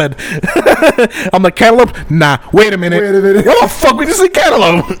fuck you said. I'm like, cantaloupe? Nah. Wait a minute. What the fuck? We just said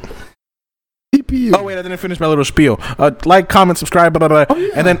cantaloupe. CPU. Oh wait, I didn't finish my little spiel. Like, comment, subscribe, blah, blah, blah. Oh,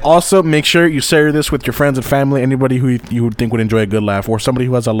 yeah. And then also make sure you share this with your friends and family, anybody who you would think would enjoy a good laugh, or somebody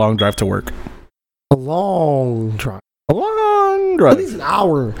who has a long drive to work. A long drive. At least an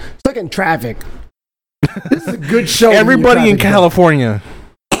hour. Stuck in traffic. This is a good show. Everybody in California.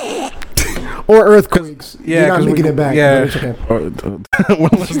 Or earthquakes. Yeah, you're not making it back. Yeah. Okay. Well,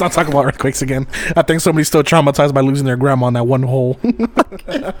 let's not talk about earthquakes again. I think somebody's still traumatized by losing their grandma in that one hole.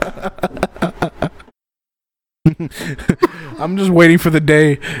 I'm just waiting for the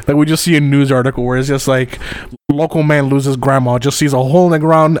day that we just see a news article where it's just like local man loses grandma, just sees a hole in the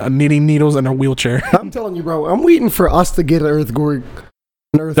ground, needing needles in a wheelchair. I'm telling you, bro. I'm waiting for us to get an earthquake.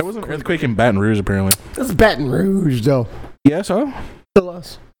 There was an earthquake in Baton Rouge, apparently. That's Baton Rouge, though. Yeah, so? Still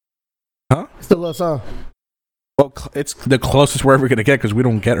us. Huh? Still us, huh? Well, it's the closest we're ever going to get because we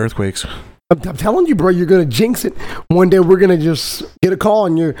don't get earthquakes. I'm telling you, bro, you're going to jinx it. One day we're going to just get a call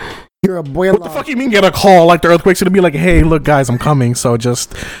and you're a boy. What the fuck you mean get a call? Like the earthquake's going to be like, hey, look, guys, I'm coming. So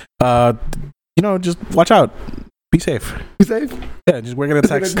just, just watch out. Be safe. Be safe? Yeah, we're gonna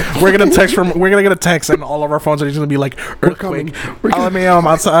text. We're gonna get a text, and all of our phones are just gonna be like earthquake. I'm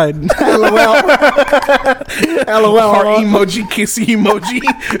outside. LOL. Heart emoji, kissy emoji,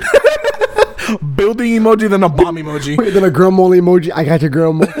 building emoji, then a bomb emoji. Wait, then a grandma emoji. I got your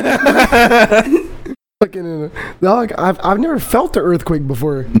grandma. Fucking dog. I've never felt an earthquake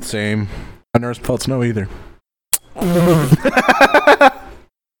before. Same. I never felt snow either.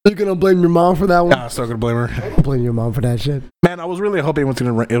 You're gonna blame your mom for that one? Nah, I'm still gonna blame her. Don't blame your mom for that shit. Man, I was really hoping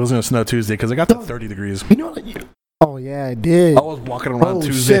it was gonna snow Tuesday because it got to 30 degrees. You know what? Oh yeah, it did. I was walking around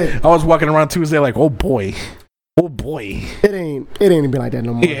Tuesday. Shit. I was walking around Tuesday like, oh boy. It ain't been like that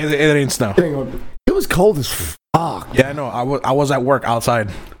no more. Yeah, it ain't snow. It was cold as fuck. Yeah, I know. I was at work outside.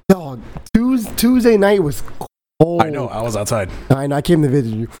 Dog, Tuesday night was cold. I know. I was outside. I came to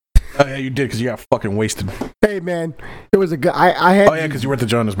visit you. Oh yeah, you did because you got fucking wasted. Hey man, it was a good. I had. Oh yeah, because you were at the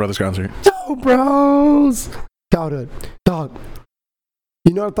Jonas Brothers concert. Yo, bros, childhood, dog.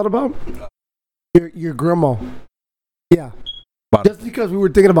 You know what I thought about? Your grandma. Yeah. Just because we were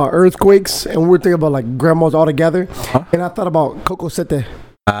thinking about earthquakes and we were thinking about like grandmas all together, and I thought about Coco Sete.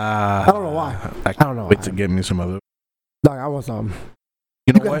 I don't know why. I don't know. Wait to get me some of those. Dog, I want some.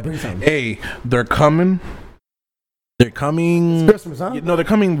 You know what? Hey, they're coming. They're coming. It's Christmas, huh? No, they're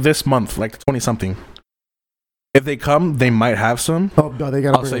coming this month, like 20-something. If they come, they might have some. Oh no, they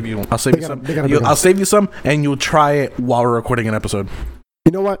gotta. I'll save you some. I'll save you some, and you'll try it while we're recording an episode.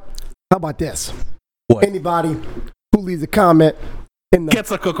 You know what? How about this? What? Anybody who leaves a comment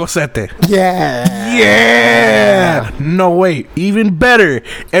gets a Coco Sete. Yeah. No, wait. Even better.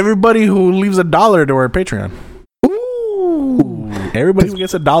 Everybody who leaves $1 to our Patreon. Ooh. Everybody who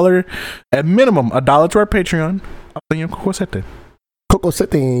gets $1, at minimum, $1 to our Patreon. I'll send you a Coco Sete. Coco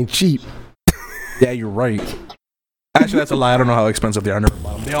Sete ain't cheap. Yeah, you're right. Actually, that's a lie. I don't know how expensive they are. Never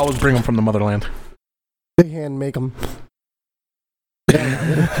bought them. They always bring them from the motherland. They hand make them.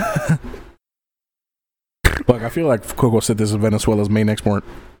 Look, I feel like Coco Sete is Venezuela's main export.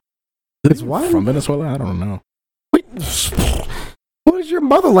 It's what? From Venezuela? I don't know. Wait, what is your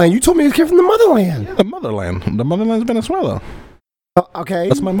motherland? You told me it came from the motherland. Yeah, the motherland. The motherland is Venezuela. Okay.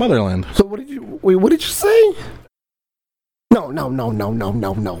 That's my motherland. So what did you say? No.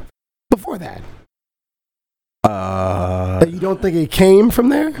 Before that. You don't think it came from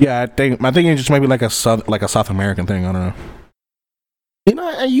there? Yeah, I think it just might be like a South American thing. I don't know. You know,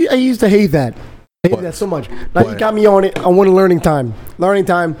 I used to hate that. I hate that so much. Now you got me on it. I want learning time. Learning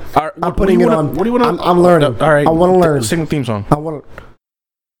time. Right, I'm putting it on. What do you want to? I'm learning. All right. I want to learn. Sing the theme song. I want to.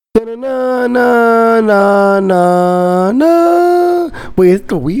 Na na na na na. Wait, it's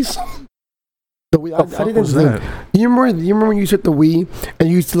the Wii song. The Wii. I didn't think that. You remember when you said the Wii and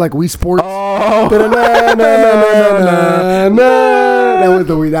you used to like Wii Sports? Oh. Na na na na na. That was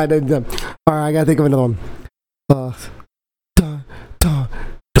the Wii. All right, I gotta think of another one.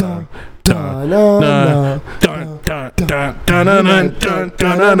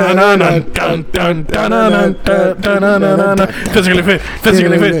 Physically fit.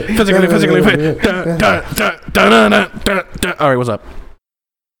 All right, what's up?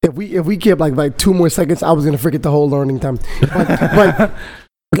 If we kept like 2 more seconds, I was gonna forget the whole learning time. But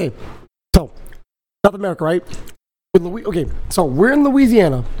okay, so South America, right? Okay, so we're in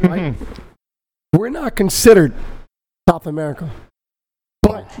Louisiana, right? Mm-hmm. We're not considered South America,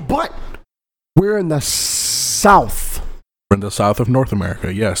 but we're in the South. We're in the South of North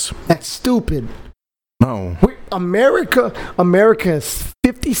America. Yes. That's stupid. No. America is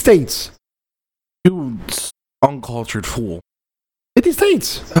 50 states. You uncultured fool. 50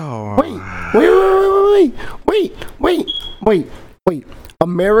 states. Oh. Wait.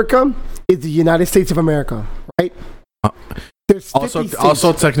 America is the United States of America, right? There's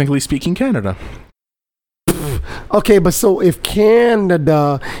also technically speaking, Canada. Okay, but so if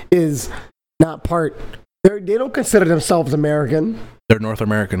Canada is not part, they don't consider themselves American. They're North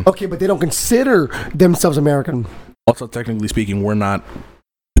American. Okay, but they don't consider themselves American. Also, technically speaking, we're not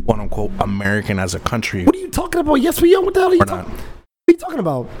quote unquote American as a country. What are you talking about? Yes, we are. What the hell are you talking? What are you talking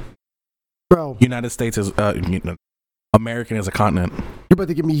about, bro? United States is American as a continent. You're about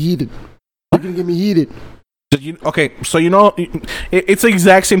to get me heated. You're gonna get me heated. Okay, so you know it's the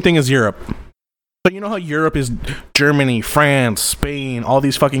exact same thing as Europe. So you know how Europe is Germany, France, Spain, all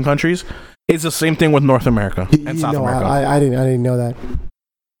these fucking countries? It's the same thing with North America and South America. I didn't know that.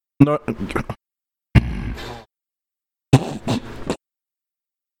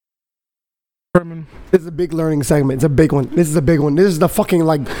 This is a big learning segment. It's a big one. This is a big one. This is the fucking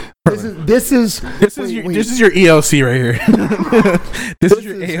like. This is your ELC right here. This is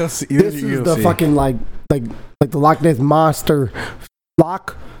your AOC. This is the fucking like the Loch Ness monster.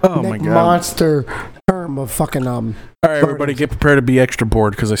 Oh my god! Monster term of fucking All right, everybody, get prepared to be extra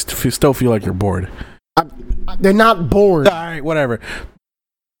bored because I still feel like you're bored. They're not bored. All right, whatever.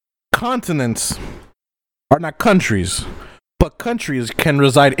 Continents are not countries, but countries can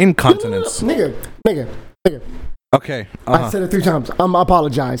reside in continents. Nigga. Okay. I said it 3 times. I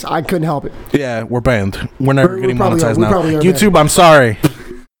apologize. I couldn't help it. Yeah, we're banned. We're never getting monetized now. YouTube, I'm sorry.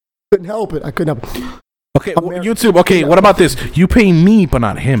 Couldn't help it. I couldn't help it. Okay, YouTube. Okay, what about this? You pay me, but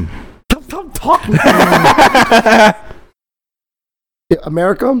not him. Stop talking.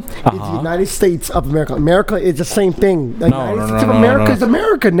 America is the United States of America. America is the same thing. The United States of America is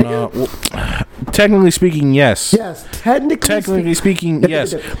America, nigga. Well, technically speaking, yes. Yes, technically speaking,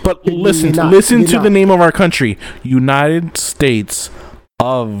 yes. But listen to the name of our country, United States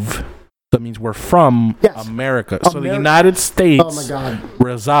of. That means we're from America. So the United States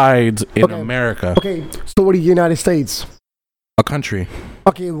resides in America. Okay, so what are the United States? A country.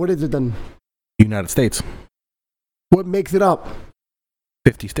 Okay, what is it then? United States. What makes it up?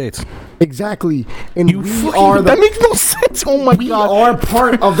 50 states. Exactly. And that makes no sense. Oh my God. We are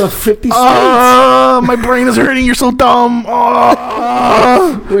part of the 50 states. My brain is hurting. You're so dumb.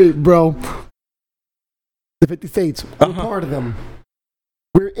 Wait, bro. The 50 states. We're part of them.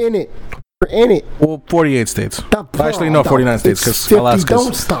 We're in it. Well, 48 states. Actually, no, 49 states because Alaska.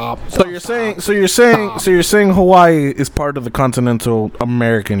 Don't stop. So you're saying Hawaii is part of the continental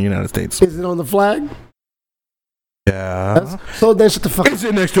American United States. Is it on the flag? Yeah. So then shut the fuck up. Is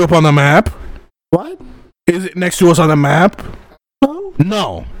it next to up on the map? What? Is it next to us on the map?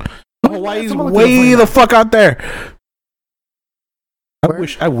 No. Hawaii's way the fuck out there.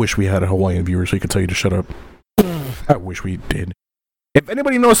 I wish we had a Hawaiian viewer so he could tell you to shut up. I wish we did. If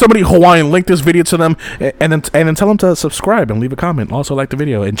anybody knows somebody Hawaiian, link this video to them and then tell them to subscribe and leave a comment. Also like the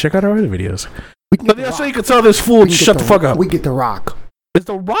video and check out our other videos. So you can tell this fool to shut the fuck up. We get the Rock. Is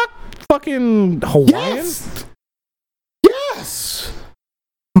the Rock fucking Hawaiian? Yes.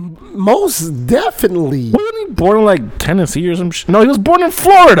 Most definitely. Wasn't he born in like Tennessee or some shit? No, he was born in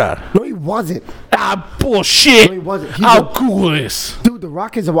Florida. No, he wasn't. Bullshit. No, he wasn't. I'll Google this. Dude, the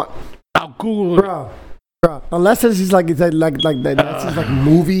Rock is a what? I'll Google it. Bro. Unless it's like that's his like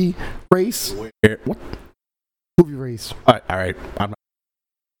movie race. What? Movie race. All right.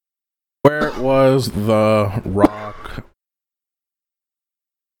 Where was the Rock?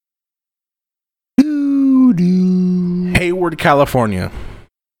 Hayward, California.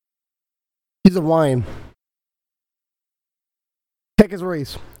 He's a Hawaiian. Check his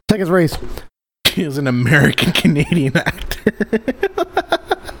race. He is an American Canadian actor.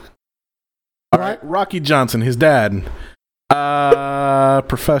 All right, Rocky Johnson, his dad.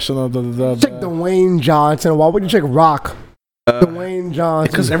 Professional. Check Dwayne Johnson. Why would you check Rock? Dwayne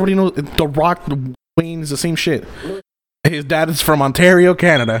Johnson. Because everybody knows the Rock, Dwayne is the same shit. His dad is from Ontario,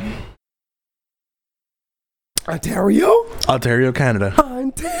 Canada. Ontario, Canada.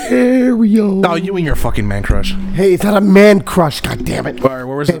 Ontario. Oh, you and your fucking man crush. Hey, it's not a man crush. God damn it. All right,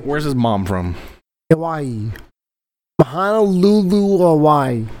 where's his mom from? Hawaii. Honolulu,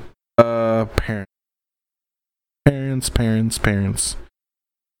 Hawaii. Parents.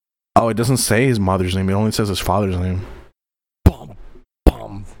 Oh, it doesn't say his mother's name. It only says his father's name.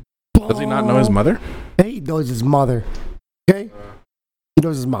 Does he not know his mother? He knows his mother. Okay? He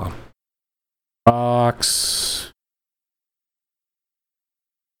knows his mom. Fox.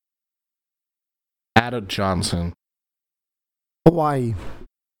 Ada Johnson. Hawaii.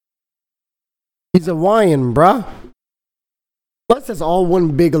 He's Hawaiian, bruh. Plus, that's all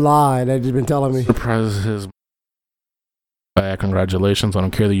one big lie that you've been telling me. Surprises his. Congratulations. I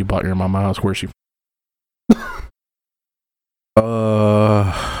don't care that you bought your mama house. Where's she?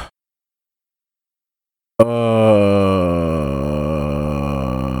 Bro,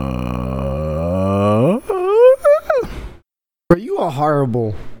 you are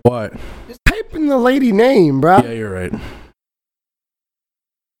horrible. What? Just type in the lady name, bro. Yeah, you're right.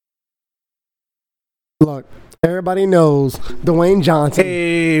 Look, everybody knows Dwayne Johnson.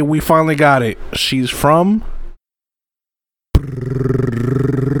 Hey, we finally got it. She's from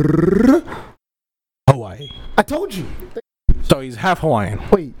Hawaii. I told you. So he's half Hawaiian.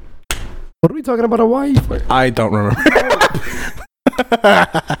 Wait, what are we talking about Hawaii for? I don't remember.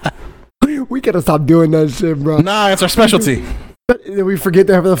 We gotta stop doing that shit, bro. Nah, it's our specialty. We forget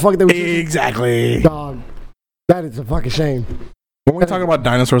to have the fuck that we exactly. Dog, that is a fucking shame. When we talking about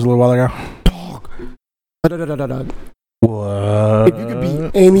dinosaurs a little while ago. Dog. What? If you could be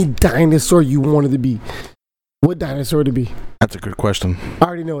any dinosaur you wanted to be, what dinosaur to be? That's a good question. I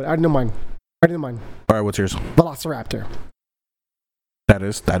already know it. I already know mine. All right, what's yours? Velociraptor. That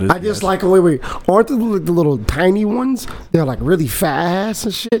is. I just like. Wait. Aren't the little tiny ones? They're like really fast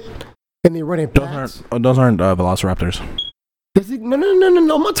and shit, and they run in packs. Those aren't velociraptors. No.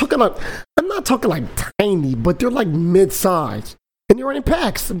 I'm not talking like tiny, but they're like mid-size, and they run in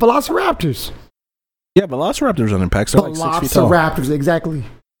packs. Velociraptors. Yeah, velociraptors run in packs. They're like 6 feet tall. Velociraptors, exactly.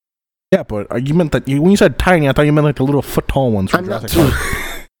 Yeah, but you meant that when you said tiny, I thought you meant like the little foot tall ones from Jurassic Park.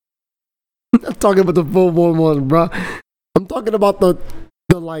 I'm not talking about the full-blown ones, bro. I'm talking about the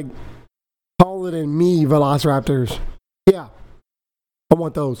like Taller than me, velociraptors. Yeah. I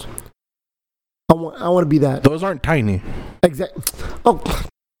want those. I want to be that. Those aren't tiny. Exactly. Oh,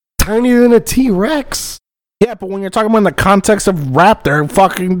 tinier than a T-Rex. Yeah, but when you're talking about in the context of raptor,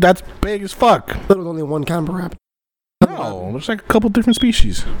 fucking, that's big as fuck. There's only one kind of raptor. No, there's like a couple different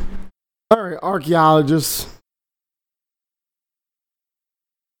species. All right, archaeologists.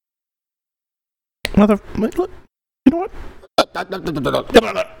 Look, you know what?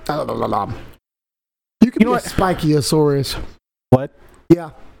 You can know be a what? Spikiosaurus. What? Yeah.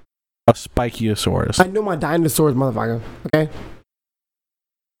 A Spikiosaurus. I know my dinosaurs, motherfucker. Okay?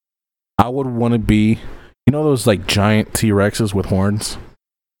 I would want to be, you know those like giant T-Rexes with horns?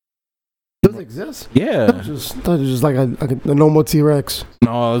 Those exist? Yeah. Those are just like a normal T-Rex.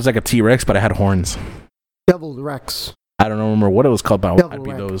 No, it was like a T-Rex, but it had horns. Devil Rex. I don't remember what it was called, but I'd be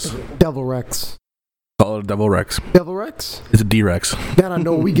Rex. those. Devil Rex. Call it a Devil Rex. Devil Rex? It's a D-Rex. Then I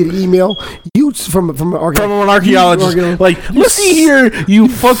know we get email. You from an archaeologist. Like, listen here, you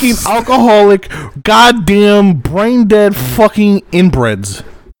fucking alcoholic, goddamn brain dead fucking inbreds.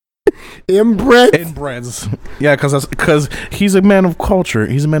 Inbreds. Yeah, because he's a man of culture.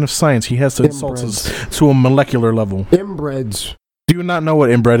 He's a man of science. He has to insult us to a molecular level. Inbreds. Do you not know what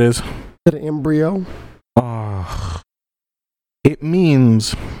inbred is? Is that an embryo? It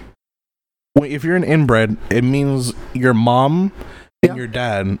means, if you're an inbred, it means your mom and your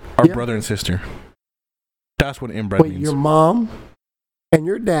dad are brother and sister. That's what inbred means. Your mom and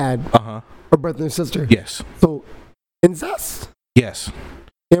your dad are brother and sister? Yes. So, incest? Yes.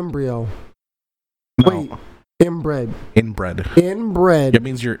 Embryo. No. Wait, inbred. Inbred. Inbred. It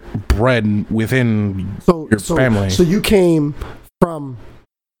means you're bred within your family. So you came from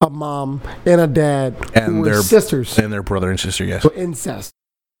a mom and a dad and who were their sisters. And their brother and sister, yes. So incest.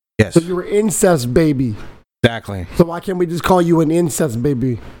 Yes. So you were incest baby. Exactly. So why can't we just call you an incest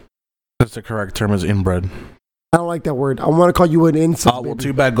baby? That's the correct term, is inbred. I don't like that word. I want to call you an incest baby. Well,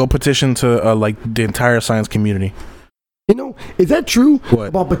 too bad. Go petition to like the entire science community. You know, is that true What?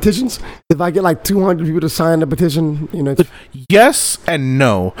 about petitions? If I get like 200 people to sign a petition, you know. Yes and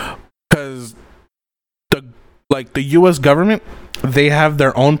no, because the U.S. government, they have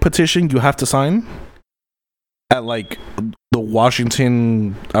their own petition you have to sign at like the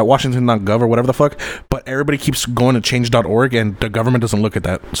Washington.gov or whatever the fuck. But everybody keeps going to change.org, and the government doesn't look at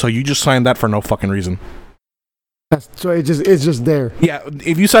that. So you just sign that for no fucking reason. So it's just there. Yeah,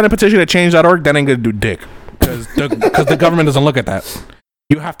 if you sign a petition at change.org, that ain't gonna do dick. Because the government doesn't look at that.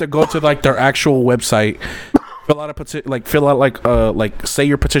 You have to go to like their actual website, fill out say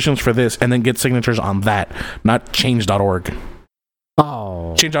your petitions for this, and then get signatures on that, not change.org.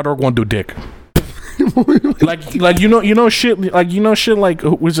 Oh, change.org won't do dick. like you know shit like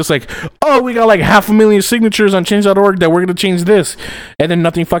was just like, oh, we got like 500,000 signatures on change.org that we're gonna change this, and then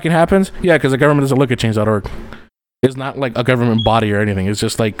nothing fucking happens. Yeah, because the government doesn't look at change.org. It's not like a government body or anything. It's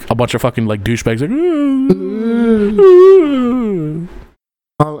just like a bunch of fucking like douchebags.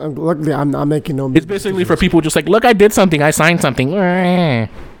 Like, luckily, I'm making no. It's basically for people just like, look, I did something. I signed something. I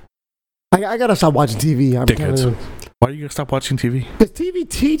gotta stop watching TV. Why are you gonna stop watching TV? Because TV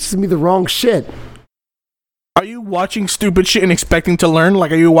teaches me the wrong shit. Are you watching stupid shit and expecting to learn?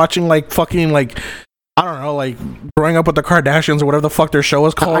 Like, are you watching like fucking like, I don't know, like Growing Up with the Kardashians or whatever the fuck their show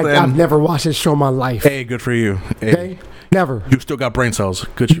is called? I've never watched this show in my life. Hey, good for you. Hey. Okay? Never. You still got brain cells.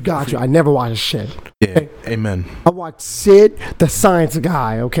 Good. You got you. I never watched shit. Yeah. Okay? Amen. I watched Sid, the science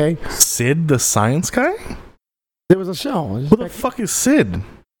guy. Okay. Sid, the science guy? There was a show. Who the fuck is Sid?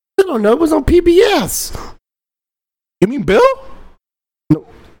 I don't know. It was on PBS. You mean Bill? No.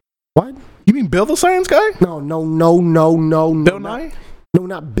 What? You mean Bill, the science guy? No. Bill Nye? No,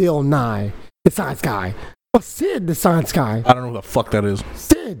 not Bill Nye, the science guy. But Sid, the science guy. I don't know who the fuck that is.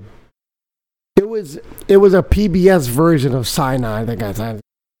 Sid. It was a PBS version of Cyanide. That guy's.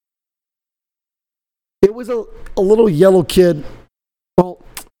 It was a little yellow kid. Well,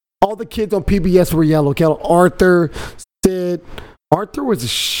 all the kids on PBS were yellow. Arthur, Sid. Arthur was a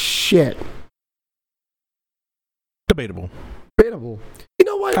shit. Debatable. You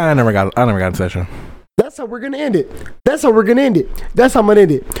know what? I never got into that show. That's how we're gonna end it. That's how I'm gonna end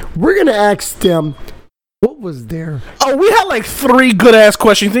it. We're gonna ask them. What was there? Oh, we had like 3 good ass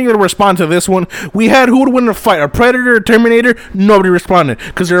questions. You think you're gonna respond to this one? We had who would win a fight, a Predator or Terminator? Nobody responded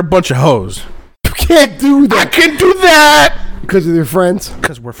because they're a bunch of hoes. You can't do that. I can do that because of their friends.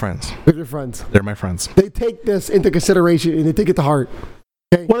 Because we're friends. Because they're friends. They're my friends. They take this into consideration and they take it to heart.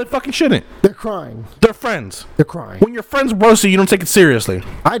 Okay? Well, they fucking shouldn't. They're crying. They're friends. They're crying. When your friends roast you, you don't take it seriously.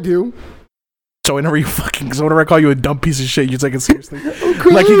 I do. So whenever I call you a dumb piece of shit, you take it seriously.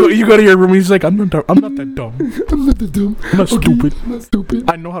 Like you go to your room and he's like, I'm not that dumb. I'm not that dumb. I'm not stupid. I'm not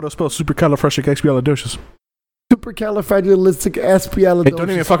stupid. I know how to spell supercalifragilisticexpialidocious. Supercalifragilisticexpialidocious. Hey,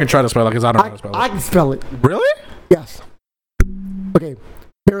 don't even fucking try to spell it because I don't know how to spell it. I can spell it. Really? Yes. Okay.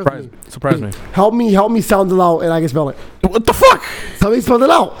 Bear with me. Surprise me. Help me sound it out and I can spell it. What the fuck? Tell me spell it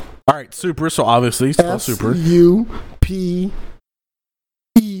out. All right, super. So obviously, spell super. SUPER.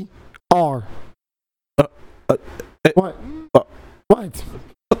 What? What?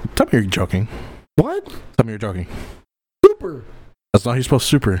 Tell me you're joking. What? Tell me you're joking. Super. That's not how you spell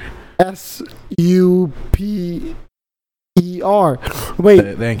super. SUPER.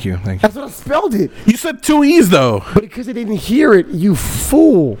 Wait. Thank you. That's what I spelled it. You said 2 E's though. But because I didn't hear it, you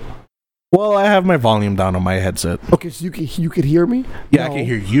fool. Well, I have my volume down on my headset. Okay, so you could hear me? Yeah, No. I can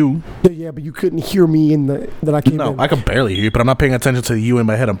hear you. Yeah, but you couldn't hear me that I came in. No, I can barely hear you, but I'm not paying attention to you in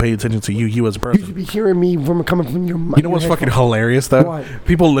my head. I'm paying attention to you as a You person. should be hearing me coming from your mouth. You know what's fucking hilarious though? What?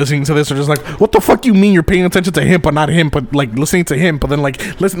 People listening to this are just like, "What the fuck you mean you're paying attention to him, but not him, but like listening to him, but then like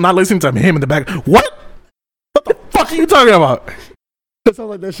not listening to him in the back? What? What the fuck are you talking about?" That sounds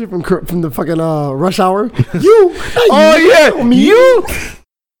like that shit from the fucking Rush Hour. You. Oh yeah, me. you.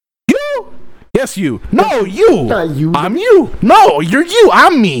 Yes, you. No, you. Not you. I'm you. No, you're you.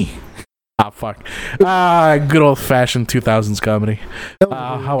 I'm me. Ah, fuck. Good old fashioned 2000s comedy.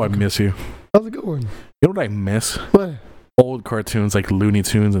 How I miss you. How's it going? You know what I miss? What? Old cartoons like Looney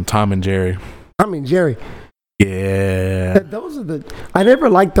Tunes and Tom and Jerry. I mean Jerry. Yeah. Those are the. I never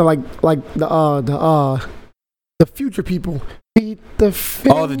liked the the future people. Beat the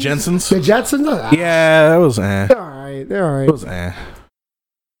Finns. Oh, the Jensens. The Jetsons. Yeah, that was They're alright. It was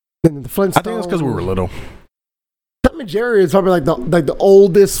And the Flintstones. I think it's because we were little. Tom and Jerry is probably like the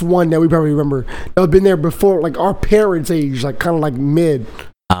oldest one that we probably remember. That had been there before, like our parents' age, like kind of like mid.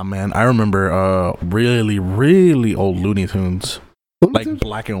 Ah man, I remember really, really old Looney Tunes. Like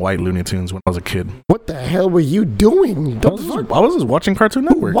black and white Looney Tunes when I was a kid. What the hell were you doing? I was just watching Cartoon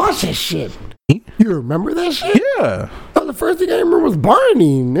Network. Watch that shit. You remember that shit? Yeah. Oh, the first thing I remember was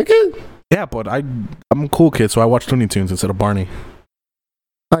Barney, nigga. Yeah, but I'm a cool kid, so I watched Looney Tunes instead of Barney.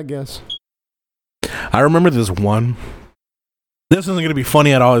 I guess. I remember this one. This isn't going to be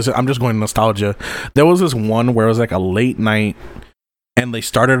funny at all. I'm just going nostalgia. There was this one where it was like a late night, and they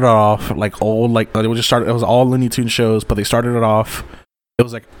started it off like old, like it was all Looney Tunes shows, but they started it off. It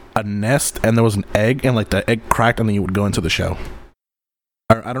was like a nest, and there was an egg, and like the egg cracked, and then you would go into the show.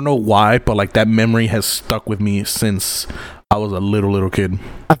 I don't know why, but like that memory has stuck with me since I was a little kid.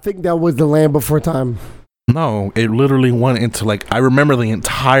 I think that was The Land Before Time. No, it literally went into like I remember the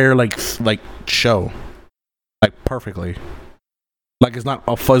entire like show, like perfectly. Like it's not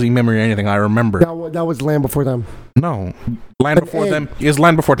a fuzzy memory or anything. I remember. That was Land Before Time. No, Land Before Them is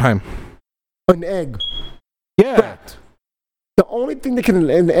Land Before Time. An egg. Yeah. Correct. The only thing that can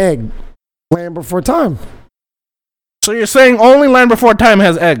an egg, Land Before Time. So you're saying only Land Before Time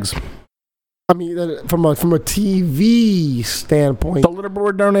has eggs? I mean, from a TV standpoint. The little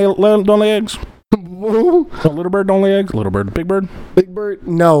bird don't lay eggs. The little bird don't lay eggs. Little bird, big bird. Big bird?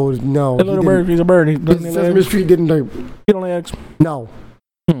 No. The little bird, he's a bird. He doesn't lay Sesame eggs. Street didn't. He don't lay eggs. No.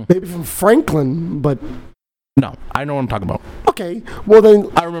 Maybe from Franklin, but no. I know what I'm talking about. Okay. Well then,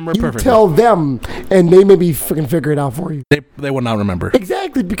 I remember you perfectly. tell them, and they maybe fucking figure it out for you. They will not remember.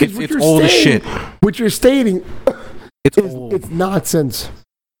 Exactly, because it's old as shit. What you're stating, it's nonsense.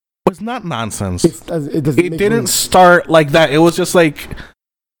 It's not nonsense. It didn't start like that. It was just like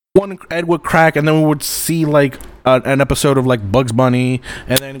one egg would crack, and then we would see like an episode of like Bugs Bunny,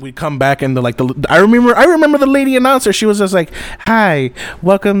 and then we'd come back and I remember the lady announcer. She was just like, "Hi,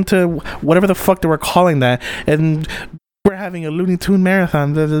 welcome to whatever the fuck they were calling that, and we're having a Looney Tune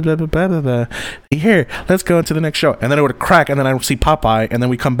marathon. Blah, blah, blah, blah, blah, blah. Here, let's go into the next show." And then it would crack, and then I would see Popeye, and then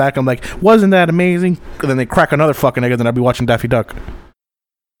we come back. I'm like, "Wasn't that amazing?" And then they crack another fucking egg, and then I'd be watching Daffy Duck.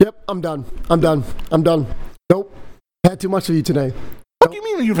 Yep, I'm done. Nope, had too much of you today. What do you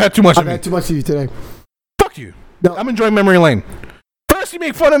mean you've had too much of me? I've had too much of you today. Fuck you. No. I'm enjoying memory lane. First, you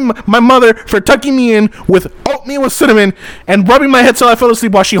make fun of my mother for tucking me in with oatmeal with cinnamon and rubbing my head till I fell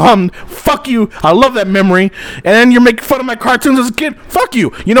asleep while she hummed. Fuck you. I love that memory. And then you're making fun of my cartoons as a kid. Fuck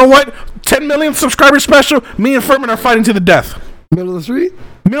you. You know what? 10 million subscribers special. Me and Furman are fighting to the death. Middle of the street?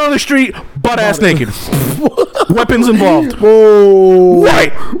 Middle of the street, butt ass naked. Weapons involved. Whoa.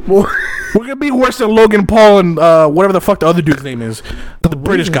 Right. We're gonna be worse than Logan Paul and whatever the fuck the other dude's name is. The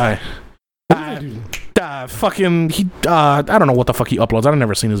British guy. Fucking he. I don't know what the fuck he uploads. I've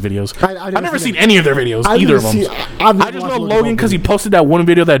never seen his videos. I've never seen any of their videos. Either of them. I just know Logan because he posted that one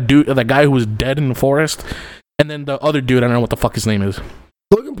video that guy who was dead in the forest, and then the other dude I don't know what the fuck his name is.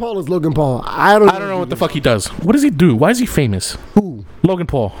 Logan Paul is Logan Paul. I don't know what the fuck he does. What does he do? Why is he famous? Who? Logan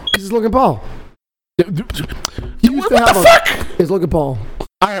Paul. Because it's Logan Paul. What the fuck? It's Logan Paul.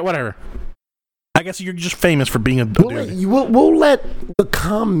 All right, whatever. I guess you're just famous for being a dude. We'll let the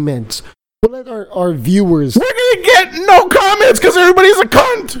comments. We'll let our viewers. We're gonna get no comments because everybody's a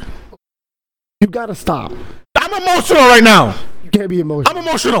cunt. You gotta stop. I'm emotional right now. You can't be emotional. I'm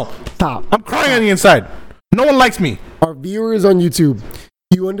emotional. Stop. I'm crying on the inside. No one likes me. Our viewers on YouTube,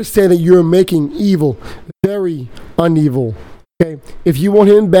 you understand that you're making evil very unevil. Okay? If you want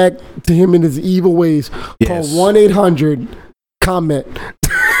him back to him in his evil ways, call 1-800-comment.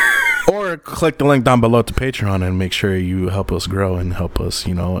 Or click the link down below to Patreon and make sure you help us grow and help us,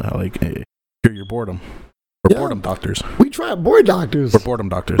 cure your boredom. We're boredom doctors. We try bored doctors. We're boredom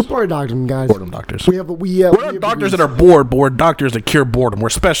doctors. We're bored doctors, guys. Boredom doctors. We're doctors that are bored doctors that cure boredom. We're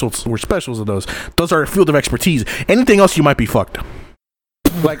specials of those. Those are a field of expertise. Anything else, you might be fucked.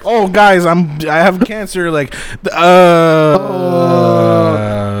 Like, oh, guys, I have cancer. Like, put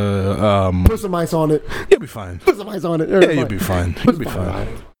some ice on it. You'll be fine. Put some ice on it. You'll be fine. You'll be fine.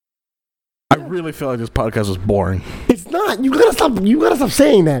 I really feel like this podcast was boring. It's not. You gotta stop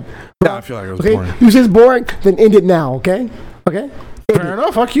saying that. Yeah, I feel like it was boring. You say it's boring, then end it now, okay? Fair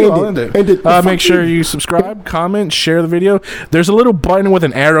enough. Fuck you. I'll end it. Make sure you subscribe, comment, share the video. There's a little button with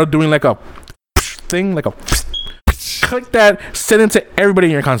an arrow doing like a thing, like a. Click that. Send it to everybody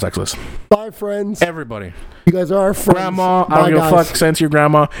in your contacts list. Bye, friends. Everybody. You guys are our friends. Grandma, I don't give a fuck. Send it to your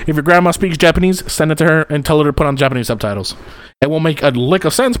grandma. If your grandma speaks Japanese, send it to her and tell her to put on Japanese subtitles. It won't make a lick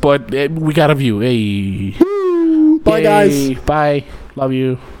of sense, but we got a view. Hey. Bye, guys. Bye. Love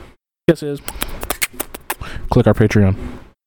you. Kisses. Click our Patreon.